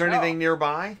 Is there anything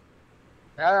nearby?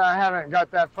 I haven't got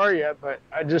that far yet, but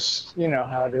I just, you know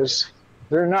how it is.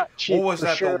 They're not cheap. What was for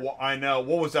that? sure. I know.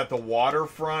 What was that? The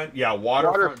waterfront? Yeah,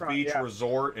 Waterfront Beach yeah.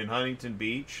 Resort in Huntington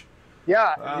Beach.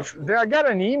 Yeah, Wow. I got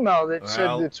an email that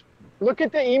said it's. Look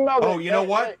at the email. Oh, you know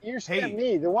what? That you sent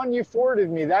me, the one you forwarded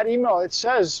me. That email, it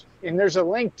says, and there's a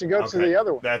link to go to the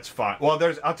other one. That's fine. Well,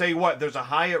 I'll tell you what. There's a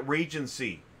Hyatt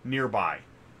Regency nearby.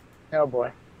 Oh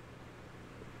boy.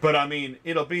 But I mean,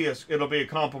 it'll be a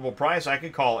comparable price. I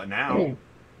can call it now.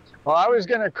 Well, I was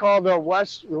going to call the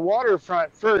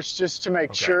waterfront first, just to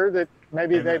make sure that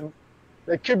maybe they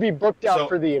could be booked out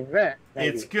for the event.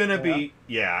 Maybe, it's gonna be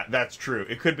that's true.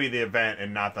 It could be the event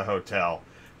and not the hotel.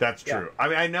 That's true. Yeah. I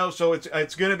mean, I know. So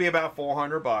it's gonna be about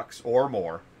 $400 or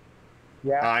more.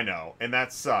 Yeah. I know, and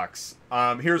that sucks.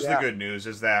 Here's the good news: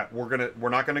 is that we're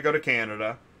not gonna go to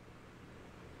Canada.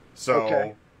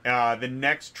 So the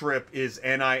next trip is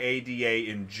NIADA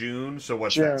in June. So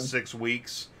what's that? 6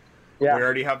 weeks. Yeah. We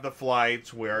already have the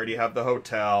flights. We already have the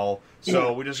hotel.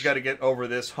 So we just got to get over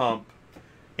this hump.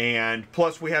 And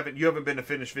plus, you haven't been to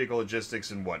Finished Vehicle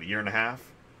Logistics in what, a year and a half?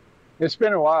 It's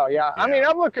been a while, yeah. I mean,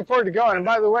 I'm looking forward to going. And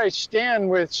by the way, Stan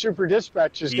with Super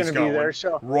Dispatch is going to be there.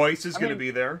 So Royce is going to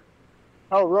be there.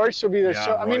 Oh, Royce will be there. Yeah,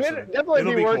 so I mean, it'll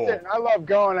definitely be worth it. And I love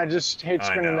going. I just hate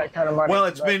spending that kind of money. Well,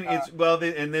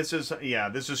 and this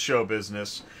is show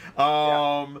business.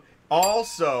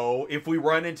 Also, if we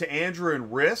run into Andrew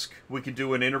and Risk, we could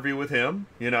do an interview with him.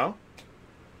 Learn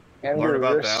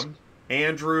about them.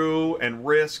 Andrew and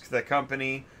Risk, the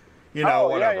company.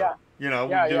 Whatever.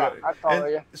 I follow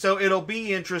you. So it'll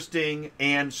be interesting,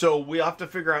 and so we'll have to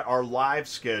figure out our live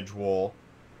schedule.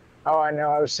 Oh, I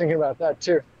know. I was thinking about that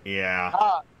too.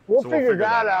 Yeah. We'll figure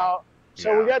that out.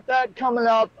 So we got that coming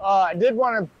up. I did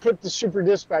want to put the Super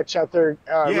Dispatch out there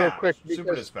real quick.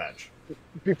 Super Dispatch.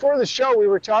 Before the show, we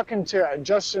were talking to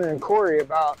Justin and Corey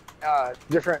about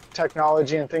different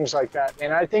technology and things like that.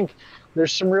 And I think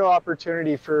there's some real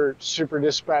opportunity for Super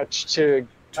Dispatch to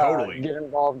get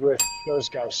involved with those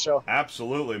guys. So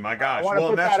absolutely, my gosh. I want to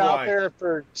put that out there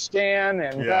for Stan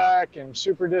and Beck and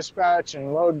Super Dispatch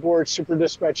and Load Board, Super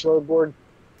Dispatch Load Board.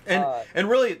 And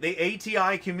really, the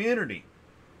ATI community.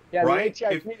 Yeah, right? the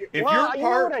ATI community. If well,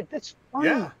 you're part, that's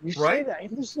funny. You say that. Hey,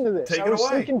 listen to this. Take I was it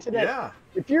away. thinking today. Yeah.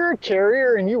 If you're a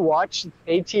carrier and you watch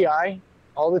ATI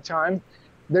all the time,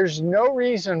 there's no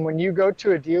reason when you go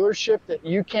to a dealership that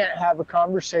you can't have a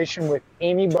conversation with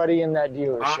anybody in that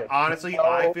dealership. Honestly,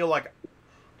 I feel like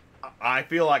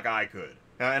I could,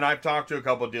 and I've talked to a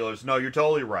couple of dealers. No, you're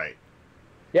totally right.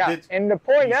 Yeah, and the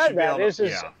point of that is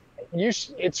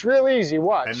it's real easy.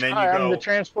 Watch. And then I'm the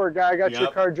transport guy. I got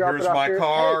your car. Drop it off here. Here's my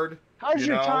card. Hey, how's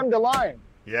your time to line?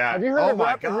 Yeah. Have you heard of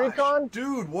Rapid Recon?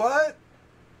 Dude, what?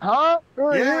 Huh? Who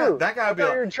are Yeah, you? that guy I would be thought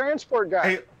like, you're a transport guy.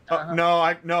 hey, no,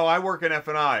 I work in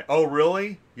F&I. Oh,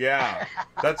 really? Yeah,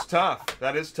 that's tough.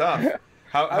 That is tough.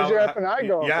 How's your F&I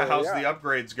going? Yeah, for how's you? the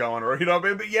upgrades going? Or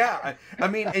but yeah, I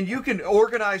mean, and you can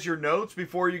organize your notes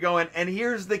before you go in. And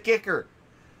here's the kicker: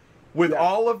 with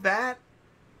all of that,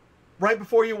 right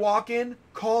before you walk in,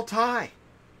 call Ty.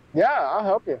 Yeah, I'll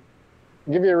help you.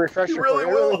 Give you a refresher. You really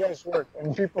for it. will. It really does work,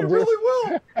 and people You do. really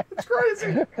will. It's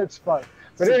crazy. It's fun.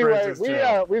 But It's the anyway,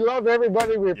 greatest we love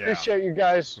everybody. We Yeah. appreciate you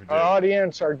guys, We our do.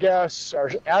 audience, our guests, our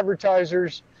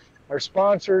advertisers, our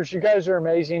sponsors. You guys are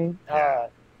amazing. Yeah.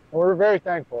 And we're very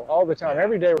thankful all the time. Yeah.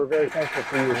 Every day we're very thankful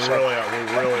for you. We really are. We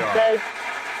really are. Okay.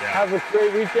 Yeah. Have a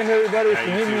great weekend, everybody. If Yeah,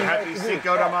 you need too. me, Happy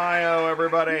Cinco de Mayo,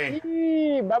 everybody.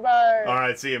 Bye-bye. All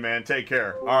right, see you, man. Take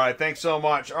care. All right, thanks so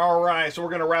much. All right, so we're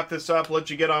going to wrap this up, let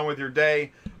you get on with your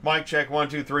day. Mic check, 1,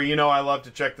 2, 3. You know I love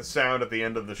to check the sound at the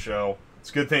end of the show.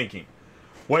 It's good thinking.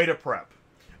 Way to prep.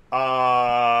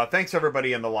 Thanks,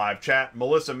 everybody in the live chat.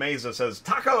 Melissa Meza says,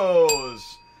 tacos!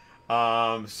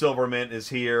 Silvermint is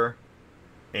here.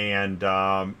 And,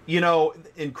 you know,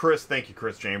 and Chris, thank you,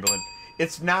 Chris Chamberlain.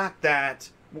 It's not that...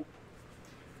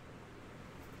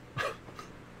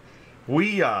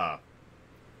 We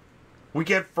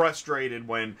get frustrated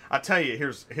when I tell you.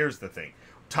 Here's the thing.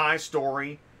 Ty's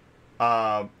story.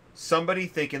 Somebody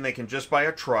thinking they can just buy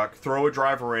a truck, throw a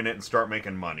driver in it, and start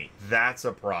making money. That's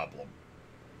a problem.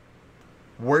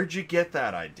 Where'd you get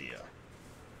that idea?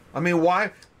 I mean,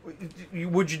 why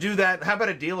would you do that? How about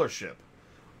a dealership?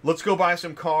 Let's go buy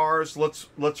some cars.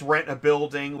 Let's rent a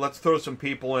building. Let's throw some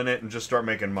people in it and just start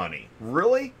making money.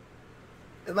 Really?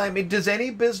 I mean, does any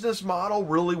business model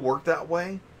really work that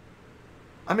way?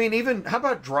 I mean, even how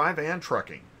about dry van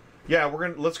trucking? Yeah,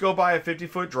 let's go buy a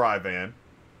 50-foot dry van,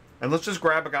 and let's just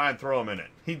grab a guy and throw him in it.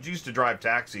 He used to drive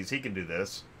taxis. He can do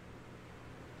this.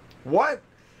 What?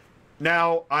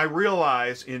 Now, I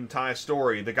realize in Ty's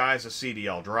story, the guy's a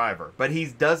CDL driver, but he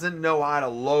doesn't know how to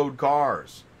load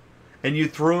cars. And you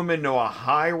threw him into a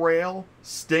high rail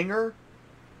Stinger,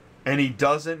 and he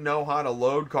doesn't know how to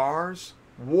load cars?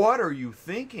 What are you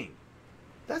thinking?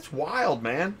 That's wild,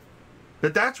 man.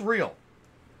 But that's real.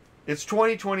 It's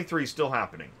 2023 still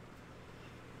happening.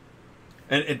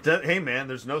 And hey, man,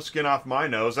 there's no skin off my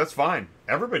nose. That's fine.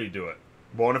 Everybody do it.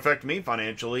 Won't affect me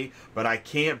financially, but I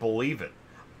can't believe it.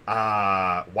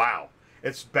 Wow.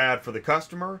 It's bad for the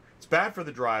customer. It's bad for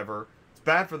the driver. It's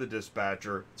bad for the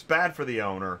dispatcher. It's bad for the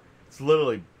owner. It's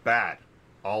literally bad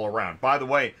all around. By the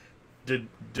way,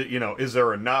 is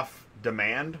there enough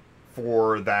demand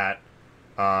for that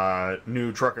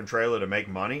new truck and trailer to make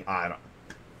money? I don't.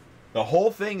 The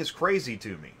whole thing is crazy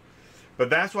to me, but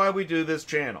that's why we do this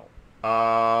channel.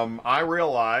 I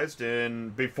realized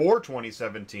before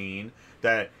 2017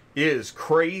 that it is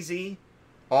crazy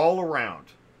all around.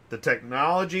 The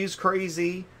technology's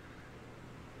crazy.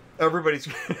 Everybody's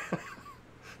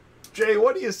Jay,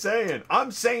 what are you saying?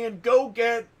 I'm saying go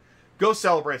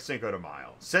celebrate Cinco de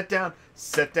Mayo. Sit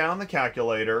down the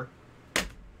calculator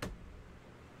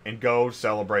and go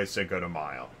celebrate Cinco de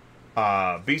Mayo.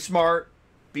 Be smart,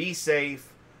 be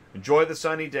safe, enjoy the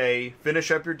sunny day,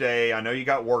 finish up your day. I know you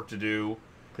got work to do.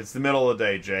 It's the middle of the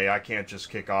day, Jay. I can't just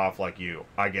kick off like you.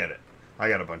 I get it. I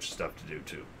got a bunch of stuff to do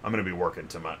too. I'm going to be working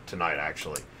tonight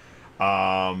actually.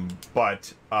 And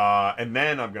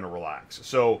then I'm going to relax.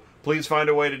 So please find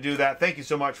a way to do that. Thank you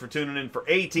so much for tuning in for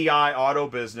ATI Auto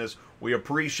Business. We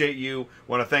appreciate you.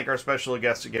 Want to thank our special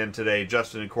guests again today,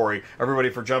 Justin and Corey,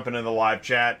 everybody for jumping in the live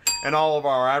chat, and all of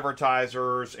our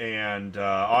advertisers and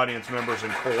audience members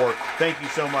and core. Thank you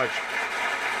so much.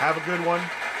 Have a good one.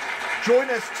 Join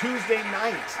us Tuesday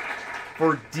night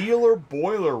for Dealer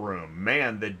Boiler Room.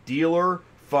 Man, the dealer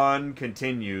fun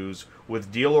continues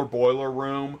with Dealer Boiler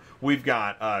Room. We've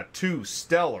got 2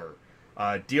 stellar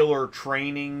dealer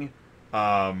training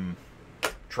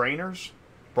trainers,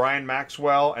 Brian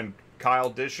Maxwell and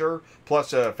Kyle Disher,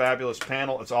 plus a fabulous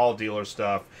panel. It's all dealer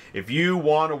stuff. If you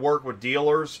want to work with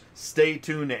dealers, stay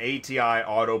tuned to ATI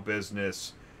Auto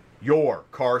Business, your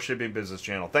car shipping business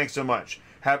channel. Thanks so much.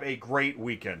 Have a great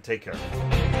weekend. Take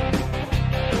care.